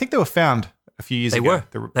 and I think they were found a few years ago.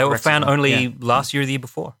 They were rest of found them. only last year or the year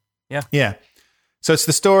before. Yeah. Yeah. So it's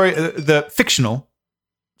the story, the fictionalized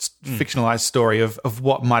story of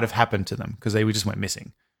what might have happened to them because they just went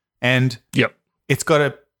missing, and it's got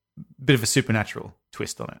a bit of a supernatural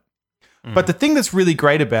twist on it. But the thing that's really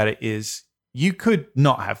great about it is you could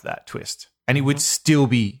not have that twist, and it would still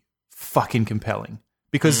be fucking compelling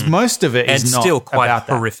because most of it is And not still quite about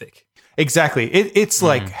that. horrific. Exactly. It's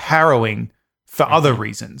like harrowing for other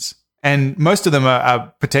reasons, and most of them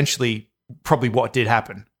are potentially probably what did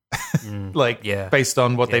happen, based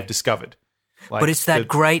on what they've discovered. Like But it's that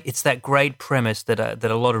great premise that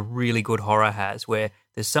a lot of really good horror has, where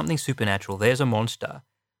there's something supernatural, there's a monster,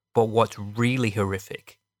 but what's really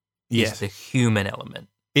horrific is the human element.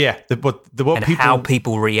 Yeah, what and people how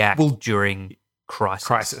people react will- during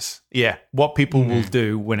crisis. Yeah, what people will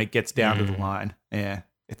do when it gets down to the line. Yeah,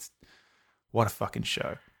 it's what a fucking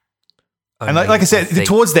show. And like I said,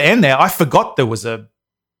 towards the end there, I forgot there was a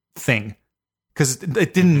thing because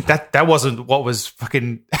it didn't. That wasn't what was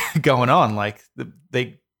fucking going on. Like the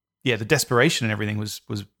desperation and everything was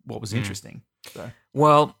what was interesting. So.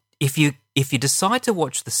 Well, if you decide to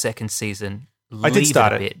watch the second season, I did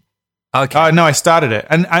start it a it. bit. Okay. No, I started it,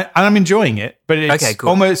 and I'm enjoying it, but it's cool.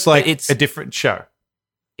 almost like It's a different show.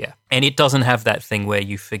 Yeah, and it doesn't have that thing where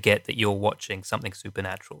you forget that you're watching something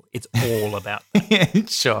supernatural. It's all about that. Yeah,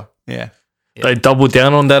 sure. Yeah. They doubled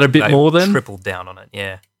down on that a bit They more then? tripled down on it.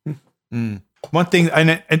 Yeah. One thing,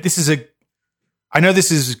 and this is I know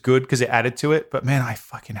this is good because it added to it, but man, I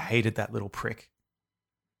fucking hated that little prick.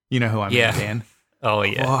 You know who I mean, Dan. Oh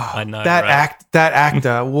yeah, Oh, I know that right? that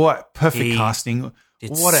actor. What perfect He casting!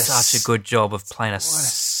 Did What such a good job of playing a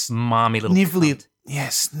smarmy little snivelly, cunt.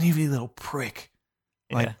 snivelly little prick.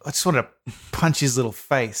 Like Yeah. I just want to punch his little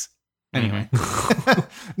face. Anyway,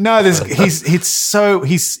 no, he's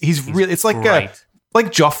really. It's like Great. like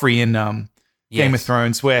Joffrey in Game of Yes.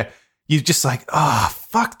 Thrones, where you're just like,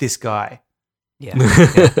 fuck this guy. Yeah.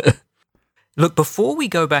 Look, before we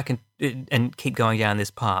go back and keep going down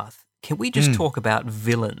this path, can we just talk about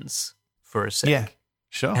villains for a sec? Yeah,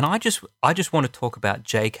 sure. And I just want to talk about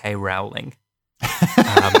J.K. Rowling.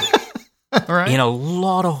 Right. In a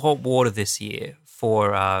lot of hot water this year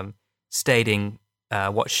for stating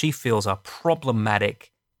what she feels are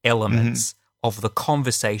problematic elements of the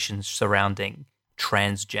conversations surrounding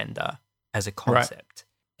transgender as a concept.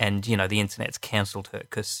 And, the internet's cancelled her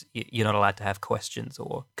because you're not allowed to have questions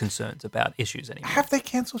or concerns about issues anymore. Have they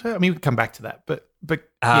cancelled her? I mean, we can come back to that, but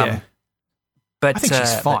yeah, But I think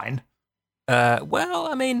she's fine. Well,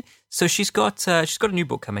 I mean, so she's got a new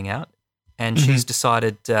book coming out, and she's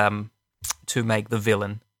decided to make the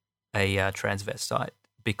villain a transvestite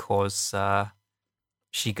because I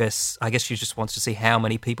guess she just wants to see how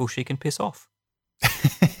many people she can piss off.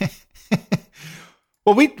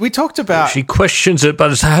 Well, we talked about. She questions it, but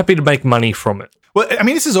is happy to make money from it. Well, I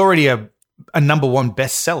mean, this is already a number one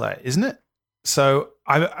bestseller, isn't it? So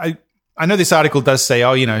I I know this article does say,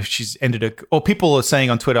 oh, she's ended or people are saying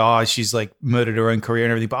on Twitter, oh, she's like murdered her own career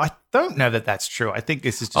and everything. But I don't know that that's true. I think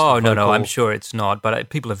this is just. Oh, no, I'm sure it's not. But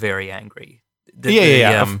people are very angry.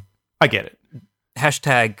 I get it.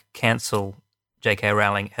 Hashtag cancel J.K.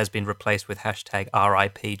 Rowling has been replaced with hashtag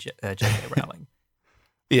RIP J.K. Rowling.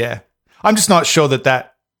 Yeah. I'm just not sure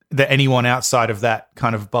that anyone outside of that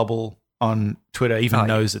kind of bubble on Twitter even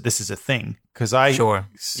knows that this is a thing, because I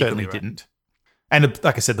certainly didn't. And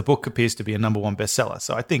like I said, the book appears to be a #1 bestseller.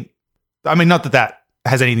 So not that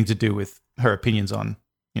has anything to do with her opinions on,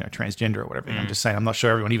 transgender or whatever. I'm just saying, I'm not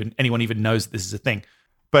sure anyone even knows that this is a thing.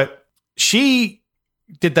 But she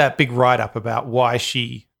did that big write-up about why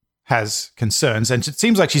she has concerns. And it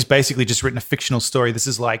seems like she's basically just written a fictional story. This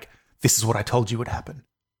is what I told you would happen.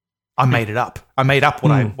 I made it up. I made up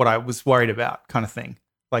what I was worried about, kind of thing.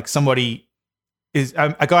 Like somebody is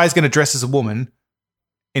a guy's going to dress as a woman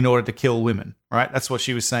in order to kill women, right? That's what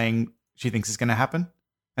she was saying she thinks is going to happen.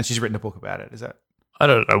 And she's written a book about it. Is that? I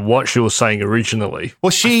don't know what she was saying originally.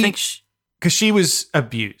 Well, because she was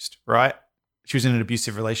abused, right? She was in an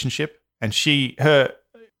abusive relationship. And her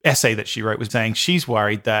essay that she wrote was saying she's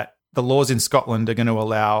worried that the laws in Scotland are going to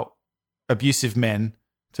allow abusive men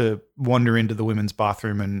to wander into the women's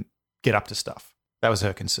bathroom and get up to stuff. That was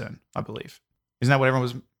her concern, I believe. Isn't that what everyone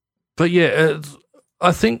was? But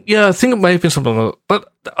I think it may have been something like that.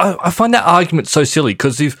 But I find that argument so silly,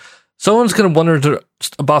 because if someone's going to wander into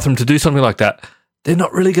a bathroom to do something like that, they're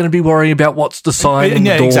not really going to be worrying about what's the sign on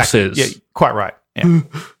the door says. Yeah, quite right. Yeah.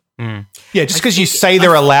 Yeah, just because you say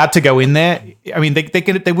they're allowed to go in there, I mean,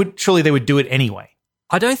 they would do it anyway.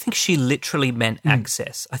 I don't think she literally meant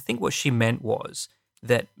access. I think what she meant was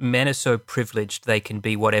that men are so privileged they can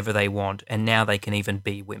be whatever they want, and now they can even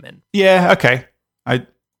be women. Yeah, okay. But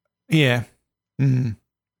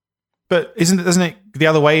doesn't it the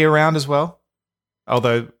other way around as well?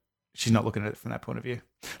 Although she's not looking at it from that point of view.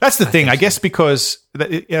 That's the thing, I guess, because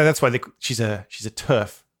that's why she's a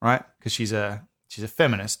TERF, right? Because she's a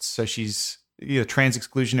feminist, so she's trans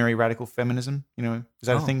exclusionary radical feminism. Is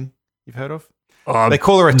that a thing you've heard of? They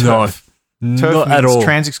call her a TERF. No, TERF not means at all.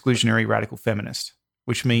 trans exclusionary radical feminist,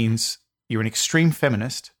 which means you're an extreme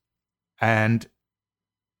feminist, and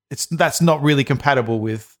that's not really compatible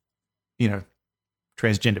with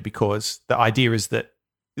transgender, because the idea is that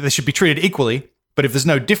they should be treated equally. But if there's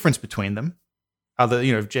no difference between them,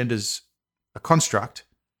 if gender's a construct,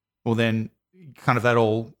 well then kind of that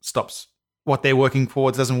all stops. What they're working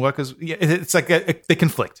towards doesn't work it's like they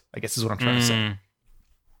conflict, I guess is what I'm trying to say.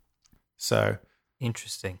 So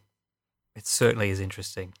interesting. It certainly is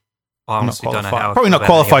interesting. I honestly don't know how. Probably not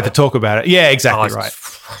qualified to talk about it. Yeah, exactly right.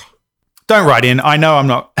 Don't write in. I know I'm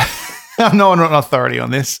not. I'm not an authority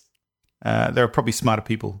on this. There are probably smarter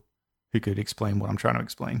people who could explain what I'm trying to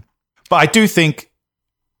explain. But I do think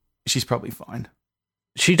she's probably fine.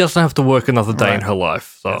 She doesn't have to work another day in her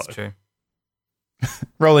life. So. That's true.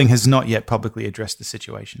 Rowling has not yet publicly addressed the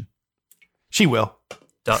situation. She will.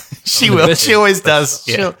 She will. will. She always does.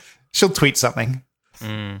 Yeah. She'll tweet something.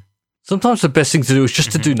 Sometimes the best thing to do is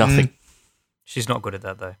just to do nothing. She's not good at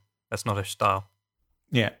that, though. That's not her style.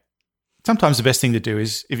 Yeah. Sometimes the best thing to do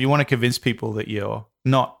is, if you want to convince people that you're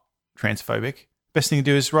not transphobic, best thing to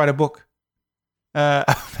do is write a book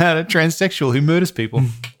about a transsexual who murders people.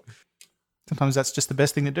 Sometimes that's just the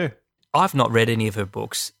best thing to do. I've not read any of her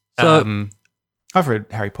books. So, I've read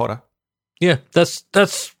Harry Potter. Yeah, that's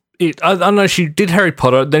it. I know she did Harry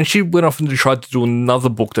Potter, then she went off and tried to do another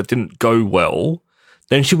book that didn't go well.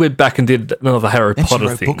 Then she went back and did another Harry Potter she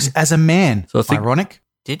wrote thing. books as a man. So I think, ironic.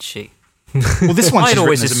 Did she? Well, this one I'd she's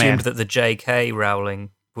always written as a man. assumed that the J.K. Rowling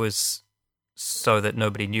was so that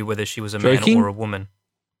nobody knew whether she was a Joking? man or a woman,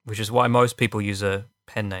 which is why most people use a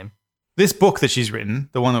pen name. This book that she's written,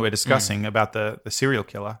 the one that we're discussing about the serial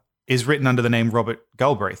killer, is written under the name Robert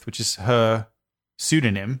Galbraith, which is her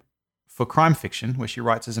pseudonym for crime fiction, where she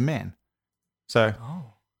writes as a man. So,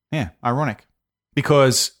 yeah, ironic.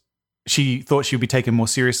 Because she thought she would be taken more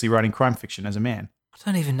seriously writing crime fiction as a man. I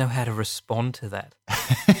don't even know how to respond to that.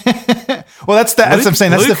 Well, that's what I'm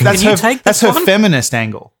saying. That's her one? feminist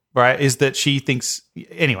angle, right? Is that she thinks...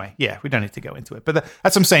 Anyway, yeah, we don't need to go into it. But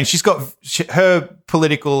that's what I'm saying. She's got... her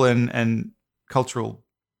political and cultural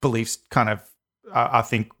beliefs kind of, I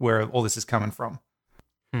think, where all this is coming from.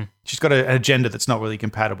 She's got an agenda that's not really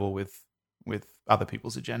compatible with other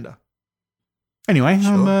people's agenda. Anyway,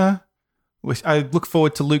 Sure. I look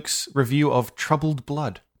forward to Luke's review of Troubled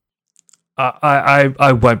Blood.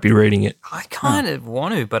 I won't be reading it. I kind of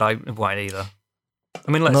want to, but I won't either.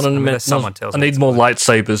 I mean, unless someone tells me. I need more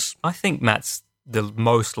lightsabers. I think Matt's the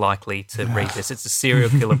most likely to read this. It's a serial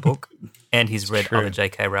killer book, and he's read other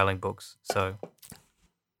J.K. Rowling books. So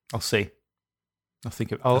I'll see. I'll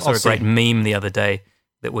think of. I saw a great meme the other day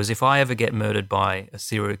that was, if I ever get murdered by a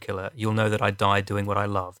serial killer, you'll know that I died doing what I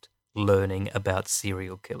loved, learning about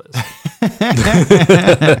serial killers.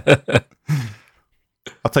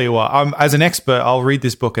 I'll tell you what. As an expert, I'll read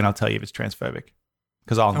this book and I'll tell you if it's transphobic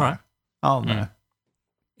because I'll know. Right. I'll know.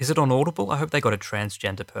 Is it on Audible? I hope they got a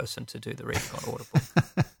transgender person to do the reading on Audible.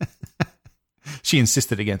 She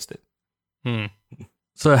insisted against it.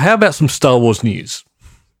 So how about some Star Wars news?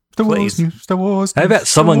 Star Wars. How about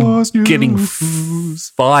someone getting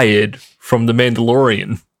fired from The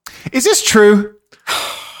Mandalorian? Is this true?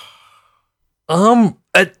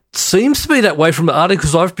 It seems to be that way from the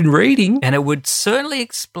articles I've been reading. And it would certainly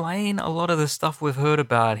explain a lot of the stuff we've heard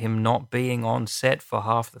about him not being on set for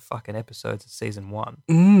half the fucking episodes of season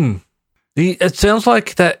 1. It sounds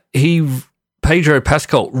like that Pedro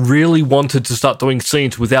Pascal really wanted to start doing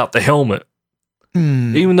scenes without the helmet.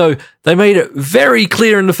 Even though they made it very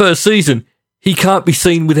clear in the first season, he can't be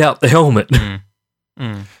seen without the helmet.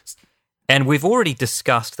 And we've already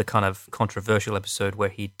discussed the kind of controversial episode where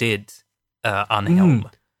he did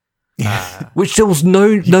unhelm. Which there was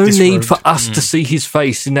no need for us to see his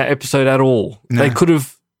face in that episode at all. No. They could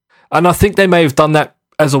have, and I think they may have done that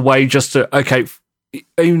as a way just to, okay,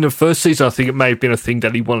 even the first season, I think it may have been a thing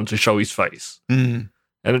that he wanted to show his face. And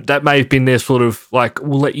that may have been their sort of like,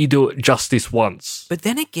 we'll let you do it just this once. But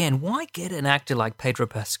then again, why get an actor like Pedro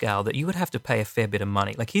Pascal that you would have to pay a fair bit of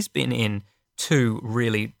money? Like, he's been in 2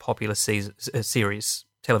 really popular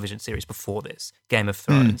television series before this, Game of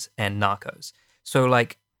Thrones and Narcos. So,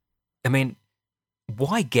 like, I mean,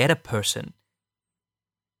 why get a person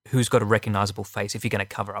who's got a recognizable face if you're going to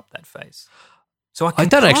cover up that face? So I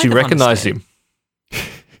don't actually recognize him.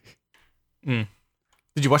 Did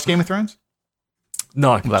you watch Game of Thrones?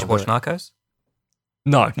 No. Did you watch Narcos?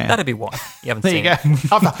 No. Yeah. That'd be why. You haven't there seen you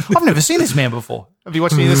go. I've never seen this man before. Have you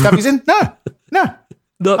watched any of the stuff he's in? No.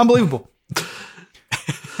 Unbelievable.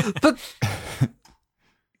 But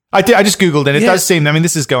I just Googled and it does seem, I mean,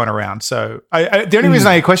 this is going around. So the only reason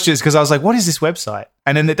I question is because I was like, what is this website?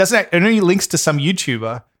 And then it only links to some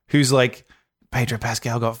YouTuber who's like, Pedro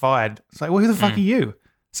Pascal got fired. It's like, well, who the fuck are you?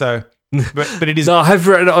 So, but it is. No, I have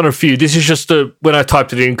read it on a few. This is just when I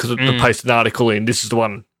typed it in because they pasted an article in, this is the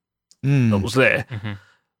one that was there.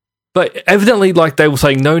 But evidently, like, they were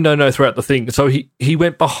saying no throughout the thing. So he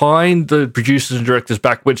went behind the producers and directors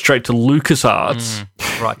back, went straight to LucasArts,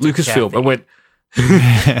 Lucasfilm, and went,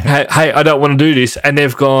 hey, I don't want to do this. And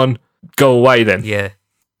they've gone, go away then. Yeah.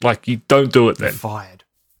 Like, you don't do it then. Fired.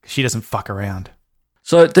 She doesn't fuck around.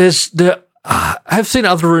 So I've seen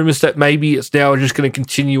other rumors that maybe it's now just going to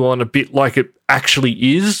continue on a bit like it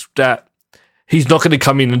actually is, that he's not going to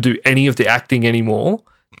come in and do any of the acting anymore.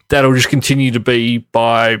 That'll just continue to be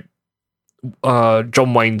by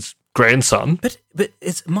John Wayne's grandson. But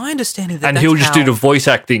it's my understanding that and he'll just do the voice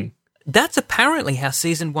acting. That's apparently how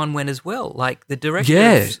season 1 went as well. Like, the director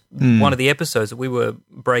of one of the episodes that we were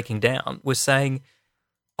breaking down was saying,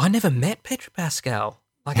 I never met Pedro Pascal.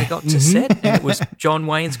 Like, I got to set and it was John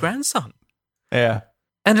Wayne's grandson. Yeah.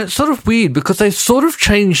 And it's sort of weird because they've sort of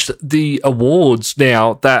changed the awards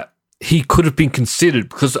now that he could have been considered,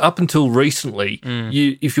 because up until recently,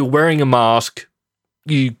 if you're wearing a mask,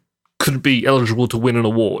 you couldn't be eligible to win an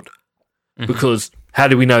award because how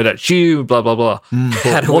do we know that's you, blah, blah, blah.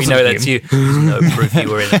 How do we know that's you? There's no proof you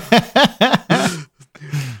were in it.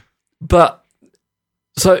 But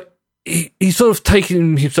so he's sort of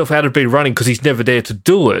taken himself out of being running because he's never there to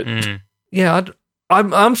do it. Yeah,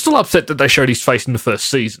 I'm still upset that they showed his face in the first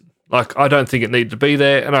season. Like, I don't think it needed to be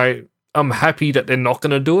there, and I'm happy that they're not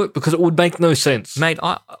going to do it because it would make no sense. Mate,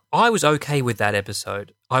 I was okay with that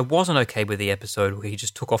episode. I wasn't okay with the episode where he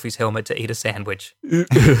just took off his helmet to eat a sandwich.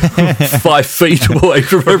 5 feet away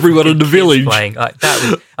from everyone in the village.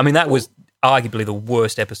 That was arguably the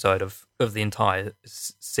worst episode of the entire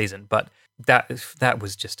season, but that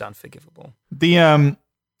was just unforgivable.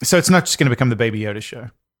 So it's not just going to become the Baby Yoda show.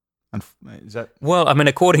 Is that? Well, I mean,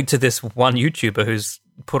 according to this one YouTuber who's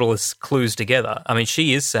put all his clues together, I mean,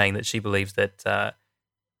 she is saying that she believes that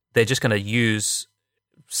they're just going to use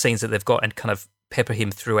scenes that they've got and kind of pepper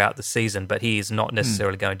him throughout the season, but he is not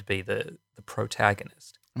necessarily going to be the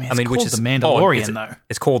protagonist. I mean, which is The Mandalorian, though.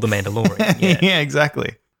 It's called The Mandalorian. Yeah, yeah,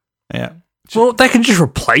 exactly. Yeah. Well, they can just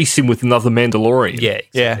replace him with another Mandalorian. Yeah,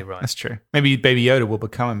 exactly right. That's true. Maybe Baby Yoda will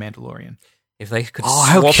become a Mandalorian. If they could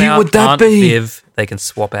how swap cute out would that Aunt be? Viv, they can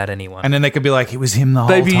swap out anyone. And then they could be like, it was him the whole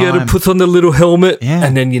Baby time. Yoda puts on the little helmet, Yeah.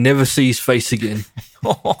 and then you never see his face again.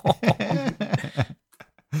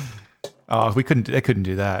 Oh, they couldn't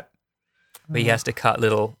do that. But he has to cut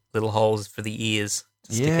little holes for the ears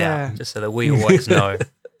to stick Yeah. out, just so that we always know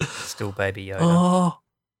it's still Baby Yoda. Oh,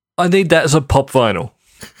 I need that as a pop vinyl.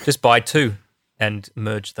 Just buy 2 and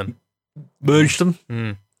merge them. Merge them.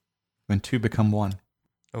 When two become one.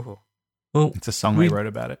 Oh. Well, It's a song they wrote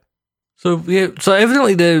about it. so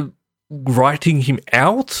evidently they're writing him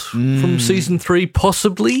out from season 3,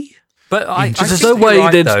 possibly. But I There's think no you're way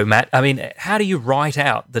right, that- though, Matt. I mean, how do you write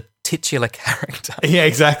out the titular character? Yeah,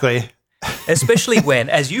 exactly. Especially when,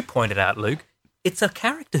 as you pointed out, Luke, it's a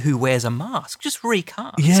character who wears a mask. Just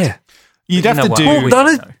recast. Yeah. You'd You have know to what? do, Well, that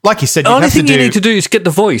is- like you said, The you'd only have to thing you do, need to do is get the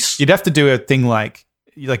voice. you'd have to do a thing like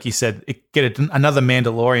you said, get another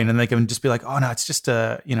Mandalorian, and they can just be like, oh no, it's just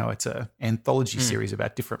it's a anthology series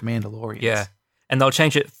about different Mandalorians. Yeah. And they'll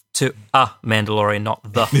change it to a Mandalorian, not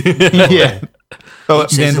the. yeah. Oh,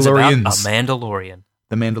 Each season's about Mandalorians. a Mandalorian.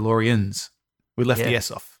 The Mandalorians. We left Yeah. the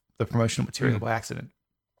S off the promotional material by accident.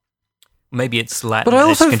 Maybe it's Latin. But I It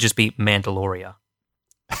also- can just be Mandaloria.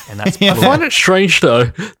 And that's Yeah. I find it strange, though,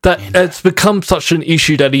 that it's become such an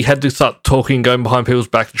issue that he had to start talking, going behind people's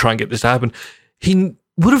back to try and get this to happen. He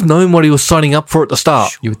would have known what he was signing up for at the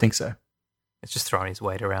start. You would think so. It's just throwing his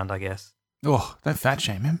weight around, I guess. Oh, don't fat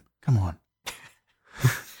shame him. Come on.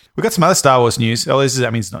 We've got some other Star Wars news. Oh, it's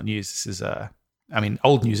not news. This is,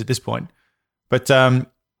 old news at this point. But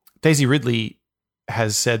Daisy Ridley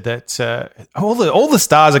has said that all the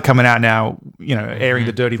stars are coming out now, airing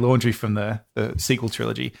the dirty laundry from the sequel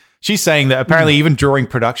trilogy. She's saying that apparently even during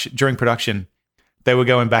production, they were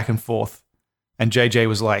going back and forth. And JJ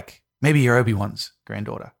was like, maybe you're Obi-Wan's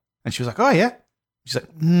granddaughter. And she was like, oh, yeah. She's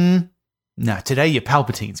like, no, today you're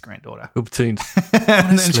Palpatine's granddaughter. Palpatine.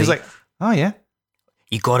 And then she's like, oh, yeah.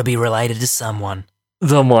 You got to be related to someone.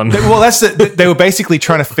 Someone. Well, they were basically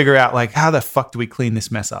trying to figure out, like, how the fuck do we clean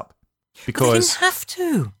this mess up? But they Because didn't have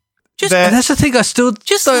to. Just They're- And that's the thing, I still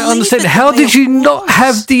Just don't leave understand. it How the did way you it not was.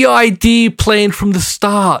 have the idea planned from the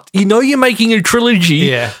start? You know you're making a trilogy.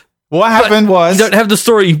 yeah. What but happened was You don't have the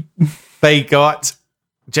story. they got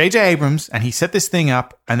J.J. Abrams and he set this thing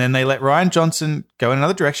up, and then they let Rian Johnson go in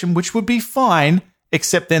another direction, which would be fine,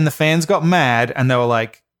 except then the fans got mad and they were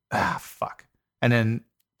like, fuck. And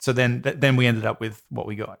then we ended up with what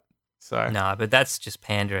we got. So No, but that's just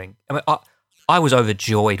pandering. I mean, I was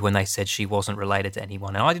overjoyed when they said she wasn't related to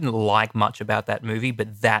anyone, and I didn't like much about that movie,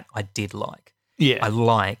 but that I did like. yeah. I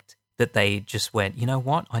liked that they just went, you know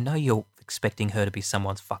what? I know you're expecting her to be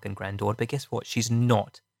someone's fucking granddaughter, but guess what? She's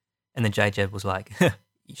not. And then JJ was like,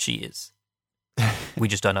 she is. We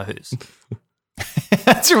just don't know whose.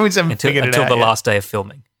 That's what we haven't figured it Until out the yet. last day of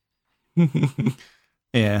filming.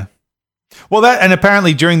 Yeah. Well, and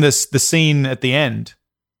apparently during the scene at the end,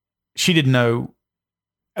 she didn't know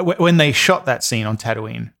when they shot that scene on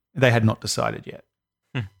Tatooine. They had not decided yet,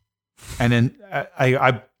 and then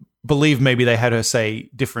I believe maybe they had her say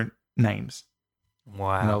different names.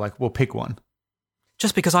 Wow. Like we'll pick one.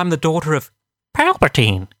 Just because I'm the daughter of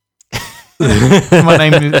Palpatine.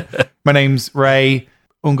 my name's Ray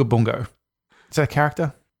Unga Bungo. Is that a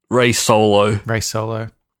character? Ray Solo. Ray Solo.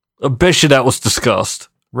 I bet you that was discussed.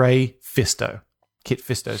 Ray Fisto. Kit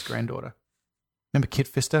Fisto's granddaughter. Remember Kit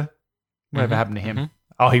Fisto? Whatever happened to him?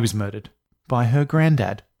 Oh, he was murdered by her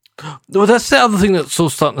granddad. Well, that's the other thing that's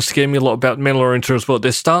sort of starting to scare me a lot about Mandalorian as well.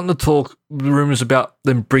 They're starting to talk rumours about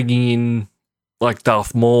them bringing in like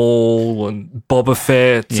Darth Maul and Boba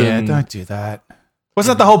Fett. Yeah, and don't do that.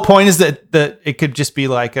 Wasn't that the whole point? Is that it could just be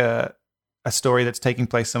like a story that's taking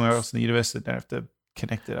place somewhere else in the universe that don't have to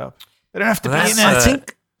connect it up. They don't have to Well, be in that's, it. I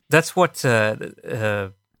think That's what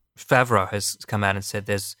Favreau has come out and said.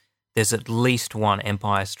 There's at least one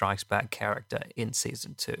Empire Strikes Back character in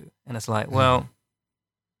season 2, and it's like, well,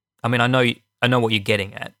 I mean, I know what you're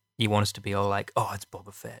getting at. You want us to be all like, oh, it's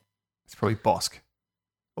Boba Fett. It's probably Bosk,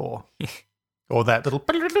 or that little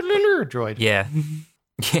droid. Yeah,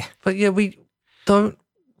 yeah. But yeah, we don't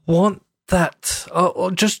want that.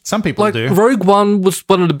 Or just Some people like do. Rogue One was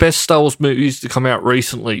one of the best Star Wars movies to come out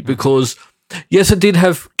recently because, yes, it did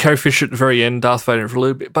have Carrie Fisher at the very end, Darth Vader for a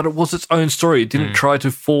little bit, but it was its own story. It didn't try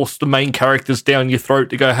to force the main characters down your throat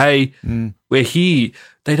to go, hey, we're here.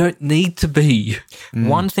 They don't need to be.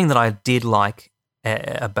 One thing that I did like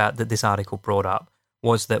about that this article brought up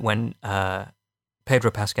was that when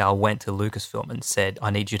Pedro Pascal went to Lucasfilm and said,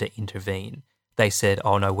 I need you to intervene, they said,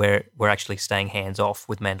 oh no, we're actually staying hands off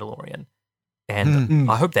with Mandalorian. And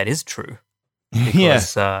I hope that is true.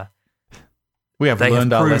 Because We have they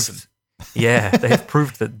learned have our proved, lesson. yeah, they have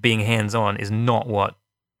proved that being hands-on is not what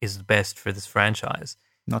is the best for this franchise.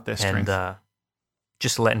 Not their strength. And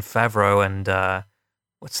just letting Favreau and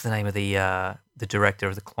what's the name of the director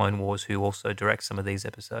of the Clone Wars who also directs some of these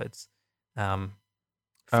episodes?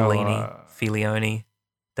 Filioni,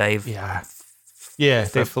 Dave. yeah,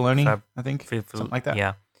 F- Dave Filoni, Fab- I think, Fil- something like that.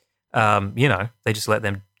 Yeah. They just let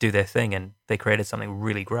them do their thing, and they created something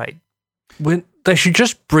really great. When they should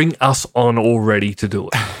just bring us on already to do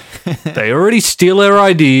it. They already steal our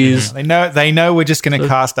ideas. They know we're just going to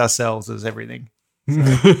cast ourselves as everything.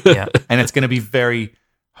 Yeah, And it's going to be very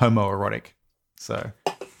homoerotic. So,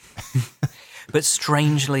 but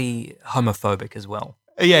strangely homophobic as well.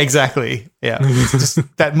 yeah, exactly. Yeah. It's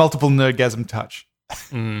just that multiple nerdgasm touch.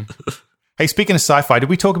 Hey, speaking of sci-fi, did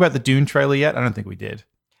we talk about the Dune trailer yet? I don't think we did.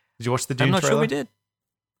 Did you watch the Dune I'm not trailer? sure we did,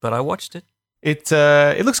 but I watched it. It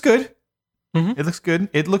looks good. Mhm. It looks good.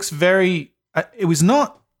 It looks very. It was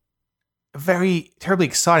not very terribly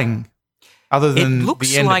exciting, other than It looks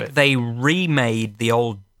the end like of it. they remade the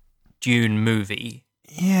old Dune movie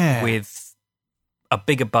Yeah. with a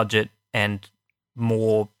bigger budget and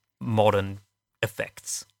more modern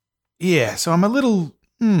effects. Yeah. So I'm a little.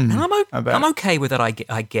 And I'm about- okay with it,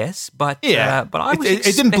 I guess. But Yeah. but I was It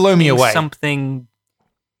didn't blow me expecting away. Something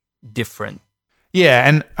different. Yeah,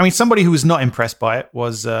 and I mean, somebody who was not impressed by it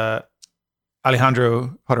was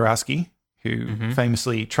Alejandro Jodorowsky, who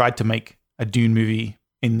famously tried to make a Dune movie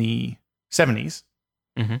in the 70s.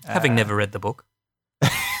 Having never read the book,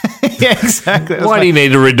 Yeah, exactly. That was Why do you need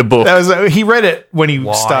to read the book? that was he read it when he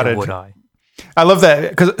why started. would I? I love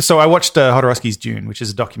that so I watched Jodorowsky's Dune, which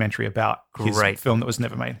is a documentary about his Great. film that was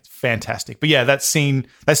never made. It's fantastic. But yeah, that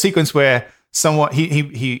sequence where someone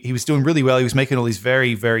he was doing really well. He was making all these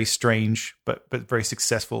very, very strange but very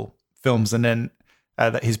successful films, and then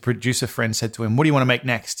that his producer friend said to him, "What do you want to make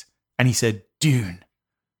next?" And he said, "Dune."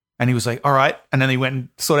 And he was like, "All right." And then he went and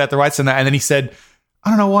sorted out the rights on that. And then he said, "I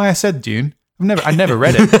don't know why I said Dune. I never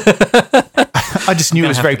read it. I just knew it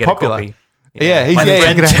was Gonna have very to get a popular." copy. Yeah, My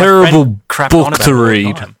friend- gonna have- Terrible crapped on book about to it all the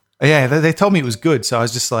read. time. Yeah, they told me it was good, so I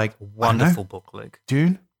was just like, Wonderful book, Luke.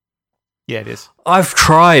 Dune. Yeah, it is. I've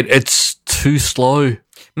tried. It's too slow.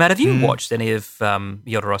 Matt, have you watched any of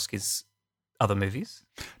Jodorowsky's other movies?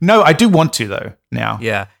 No, I do want to though. Now,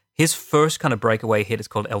 Yeah. His first kind of breakaway hit is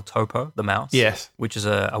called El Topo, the mouse. Yes. Which is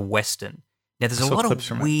a Western. Now, there's I a saw lot clips of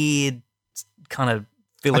from it. weird kind of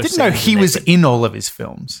filler I didn't know scenes he there, was but- in all of his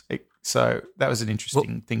films, so that was an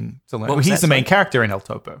interesting thing to learn. what Well, was he's that, the main sorry? character in El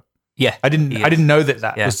Topo. Yeah. I didn't know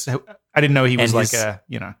that Yeah. was. I didn't know he was And like his- a.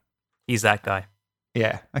 He's that guy.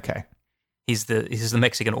 Yeah. Okay. He's the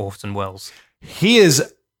Mexican Orson Welles. He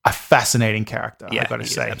is a fascinating character. Yeah, I've got to he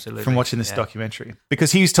is, say, absolutely. from watching this Yeah. documentary,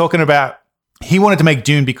 because he was talking about he wanted to make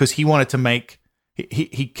Dune because he wanted to make.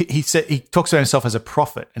 He said he talks about himself as a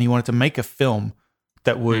prophet, and he wanted to make a film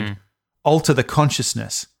that would alter the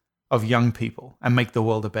consciousness of young people and make the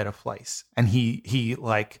world a better place. And he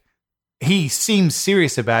seems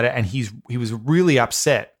serious about it, and he was really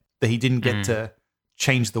upset that he didn't get to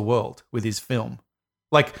change the world with his film,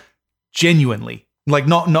 like genuinely, like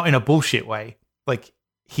not in a bullshit way. Like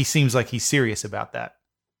he seems like he's serious about that.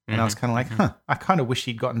 And I was kind of like, I kind of wish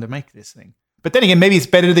he'd gotten to make this thing. But then again, maybe it's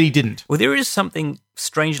better that he didn't. Well, there is something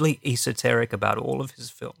strangely esoteric about all of his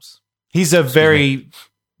films. He's a very,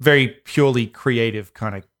 very purely creative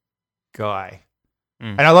kind of guy.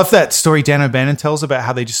 And I love that story Dan O'Bannon tells about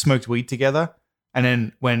how they just smoked weed together. And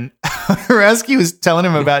then when Jodorowsky was telling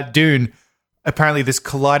him about Dune, apparently this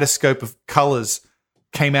kaleidoscope of colors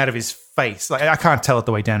came out of his face. Like I can't tell it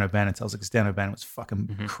the way Dan O'Bannon tells it because Dan O'Bannon was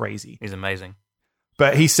fucking crazy. He's amazing.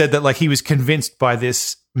 But he said that like he was convinced by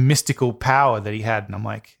this mystical power that he had. And I'm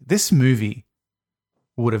like, this movie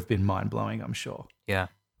would have been mind-blowing, I'm sure. Yeah,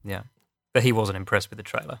 yeah. But he wasn't impressed with the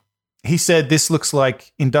trailer. He said this looks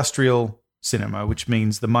like industrial cinema, which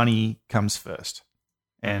means the money comes first.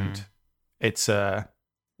 And it's a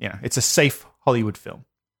safe Hollywood film.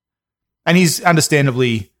 And he's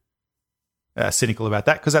understandably cynical about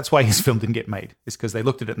that because that's why his film didn't get made. It's because they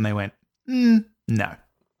looked at it and they went, no.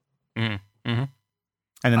 Mm-hmm.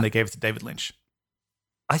 And then they gave it to David Lynch.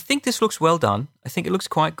 I think this looks well done. I think it looks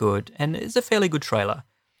quite good, and it's a fairly good trailer.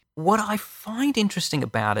 What I find interesting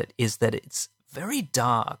about it is that it's very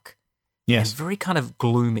dark Yes. and very kind of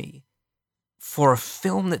gloomy for a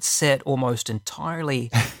film that's set almost entirely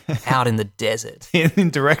out in the desert,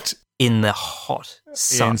 In direct in the hot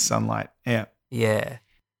sun. in sunlight. Yeah. Yeah.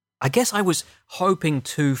 I guess I was hoping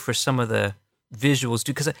too for some of the visuals,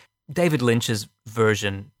 because David Lynch's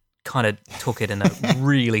version kind of took it in a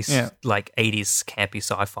really like 80s campy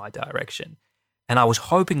sci-fi direction. And I was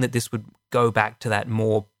hoping that this would go back to that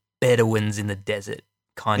more Bedouins in the desert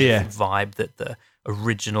kind of vibe that the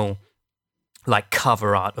original like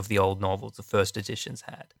cover art of the old novels, the first editions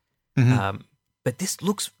had. But this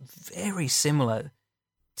looks very similar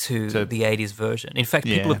to the 80s version. In fact,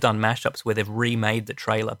 people have done mashups where they've remade the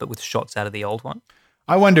trailer but with shots out of the old one.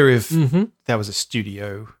 I wonder if that was a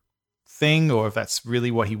studio thing or if that's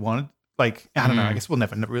really what he wanted. like I don't know. I guess you'll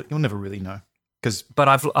never really know because. But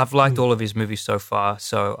I've liked all of his movies so far,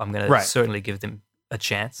 so I'm going to certainly give them a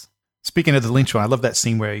chance. Speaking of the Lynch one, I love that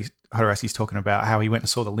scene where Jodorowsky's talking about how he went and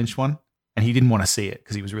saw the Lynch one and he didn't want to see it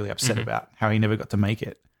because he was really upset about how he never got to make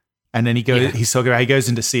it. And then he's talking about he goes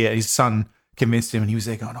in to see it. His son convinced him and he was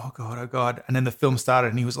there going, oh God. And then the film started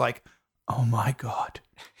and he was like, oh my God,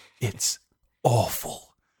 it's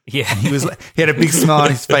awful. Yeah. And he had a big smile on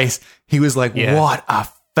his face. He was like, what a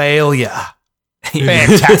failure.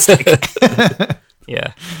 Fantastic.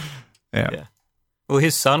 Yeah. Well,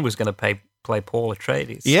 his son was going to play Paul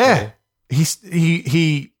Atreides. Yeah. So.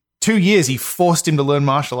 He 2 years he forced him to learn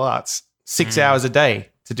martial arts 6 hours a day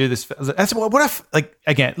to do this. That's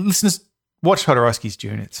again, listeners, watch Jodorowsky's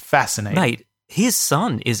Dune. It's fascinating. Mate, his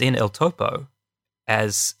son is in El Topo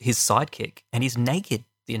as his sidekick and he's naked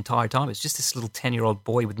the entire time. It's just this little 10-year-old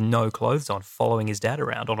boy with no clothes on following his dad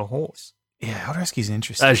around on a horse. Yeah, Jodorowsky's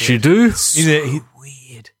interesting. As you do.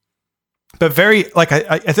 Weird. But very, like,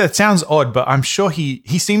 it sounds odd, but I'm sure he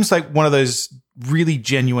seems like one of those really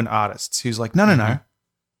genuine artists who's like, no.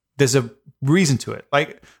 There's a reason to it.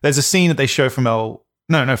 Like, there's a scene that they show from the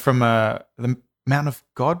Mountain of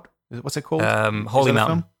God. What's it called? Holy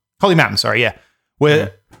Mountain. Holy Mountain, sorry, yeah.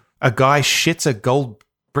 Where a guy shits a gold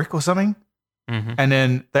brick or something. Mm-hmm. And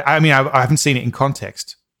then, I haven't seen it in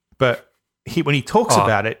context, but when he talks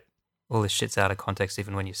about it. All this shit's out of context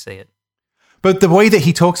even when you see it. But the way that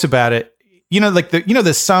he talks about it,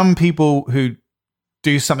 there's some people who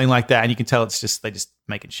do something like that and you can tell they're just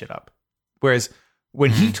making shit up. Whereas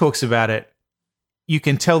when he talks about it, you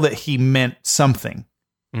can tell that he meant something,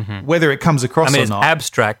 whether it comes across or not. It's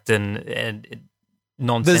abstract and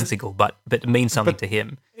nonsensical, but it means something to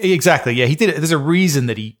him. Exactly, yeah. He did it. There's a reason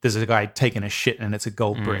that there's a guy taking a shit and it's a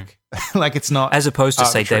gold brick. Like, it's not as opposed to,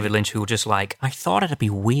 arbitrary. say, David Lynch, who will just like, I thought it'd be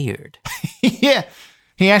weird. Yeah.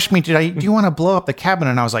 He asked me, do you want to blow up the cabin?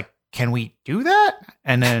 And I was like, can we do that?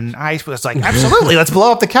 And then I was like, absolutely, let's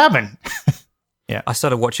blow up the cabin. Yeah. I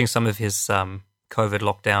started watching some of his COVID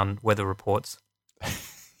lockdown weather reports.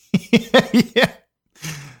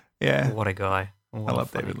 Yeah. What a guy. I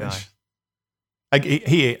love David Lynch.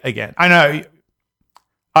 Again, I know,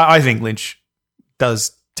 I think Lynch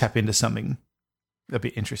does tap into something a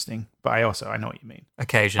bit interesting, but I know what you mean.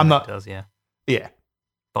 Occasionally it does, yeah. Yeah.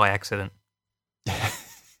 By accident.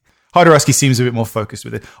 Jodorowsky seems a bit more focused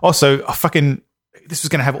with it. Also, this was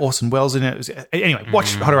going to have Orson Welles in it. Anyway,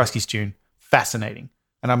 watch Jodorowsky's Dune. Fascinating.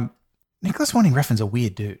 And Nicholas Winding Refn's a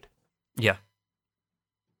weird dude. Yeah.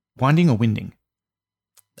 Winding or winding?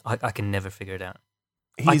 I can never figure it out.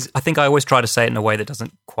 I think I always try to say it in a way that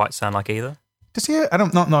doesn't quite sound like either. Does he? I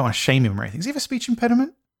don't want to shame him or anything. Does he have a speech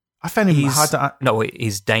impediment? I found him hard to... No,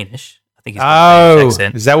 he's Danish. I think he's got a Danish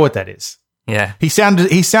accent. Is that what that is? Yeah. He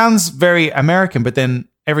sounds very American, but then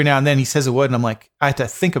every now and then he says a word and I'm like, I had to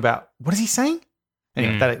think about, what is he saying?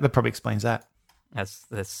 Anyway, that probably explains that. That's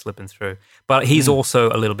slipping through. But he's also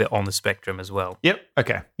a little bit on the spectrum as well. Yep.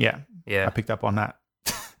 Okay. Yeah. Yeah. I picked up on that.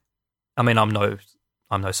 I mean, I'm no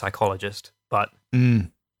psychologist, but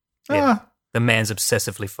the man's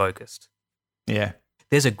obsessively focused. Yeah.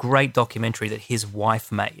 There's a great documentary that his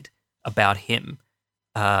wife made about him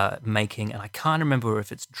making, and I can't remember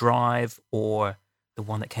if it's Drive or the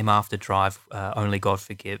one that came after Drive, Only God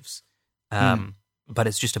Forgives. But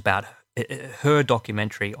it's just about her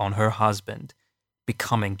documentary on her husband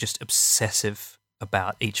becoming just obsessive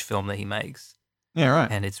about each film that he makes. Yeah,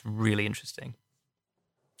 right. And it's really interesting.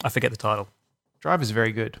 I forget the title. Drive is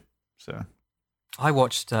very good. So I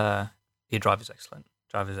watched Drive is excellent.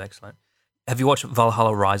 Drive is excellent. Have you watched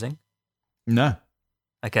Valhalla Rising? No.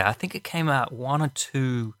 Okay, I think it came out 1 or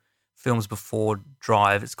 2 films before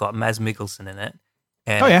Drive. It's got Mads Mikkelsen in it.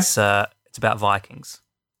 And it's about Vikings.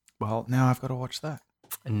 Well, now I've got to watch that.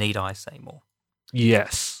 And need I say more?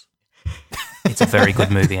 Yes. It's a very good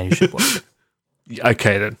movie and you should watch it.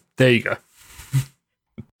 Okay, then. There you go.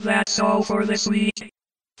 That's all for this week.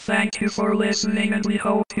 Thank you for listening and we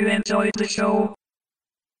hope you enjoyed the show.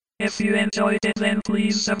 If you enjoyed it, then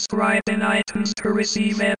please subscribe in iTunes to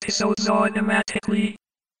receive episodes automatically.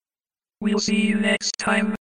 We'll see you next time.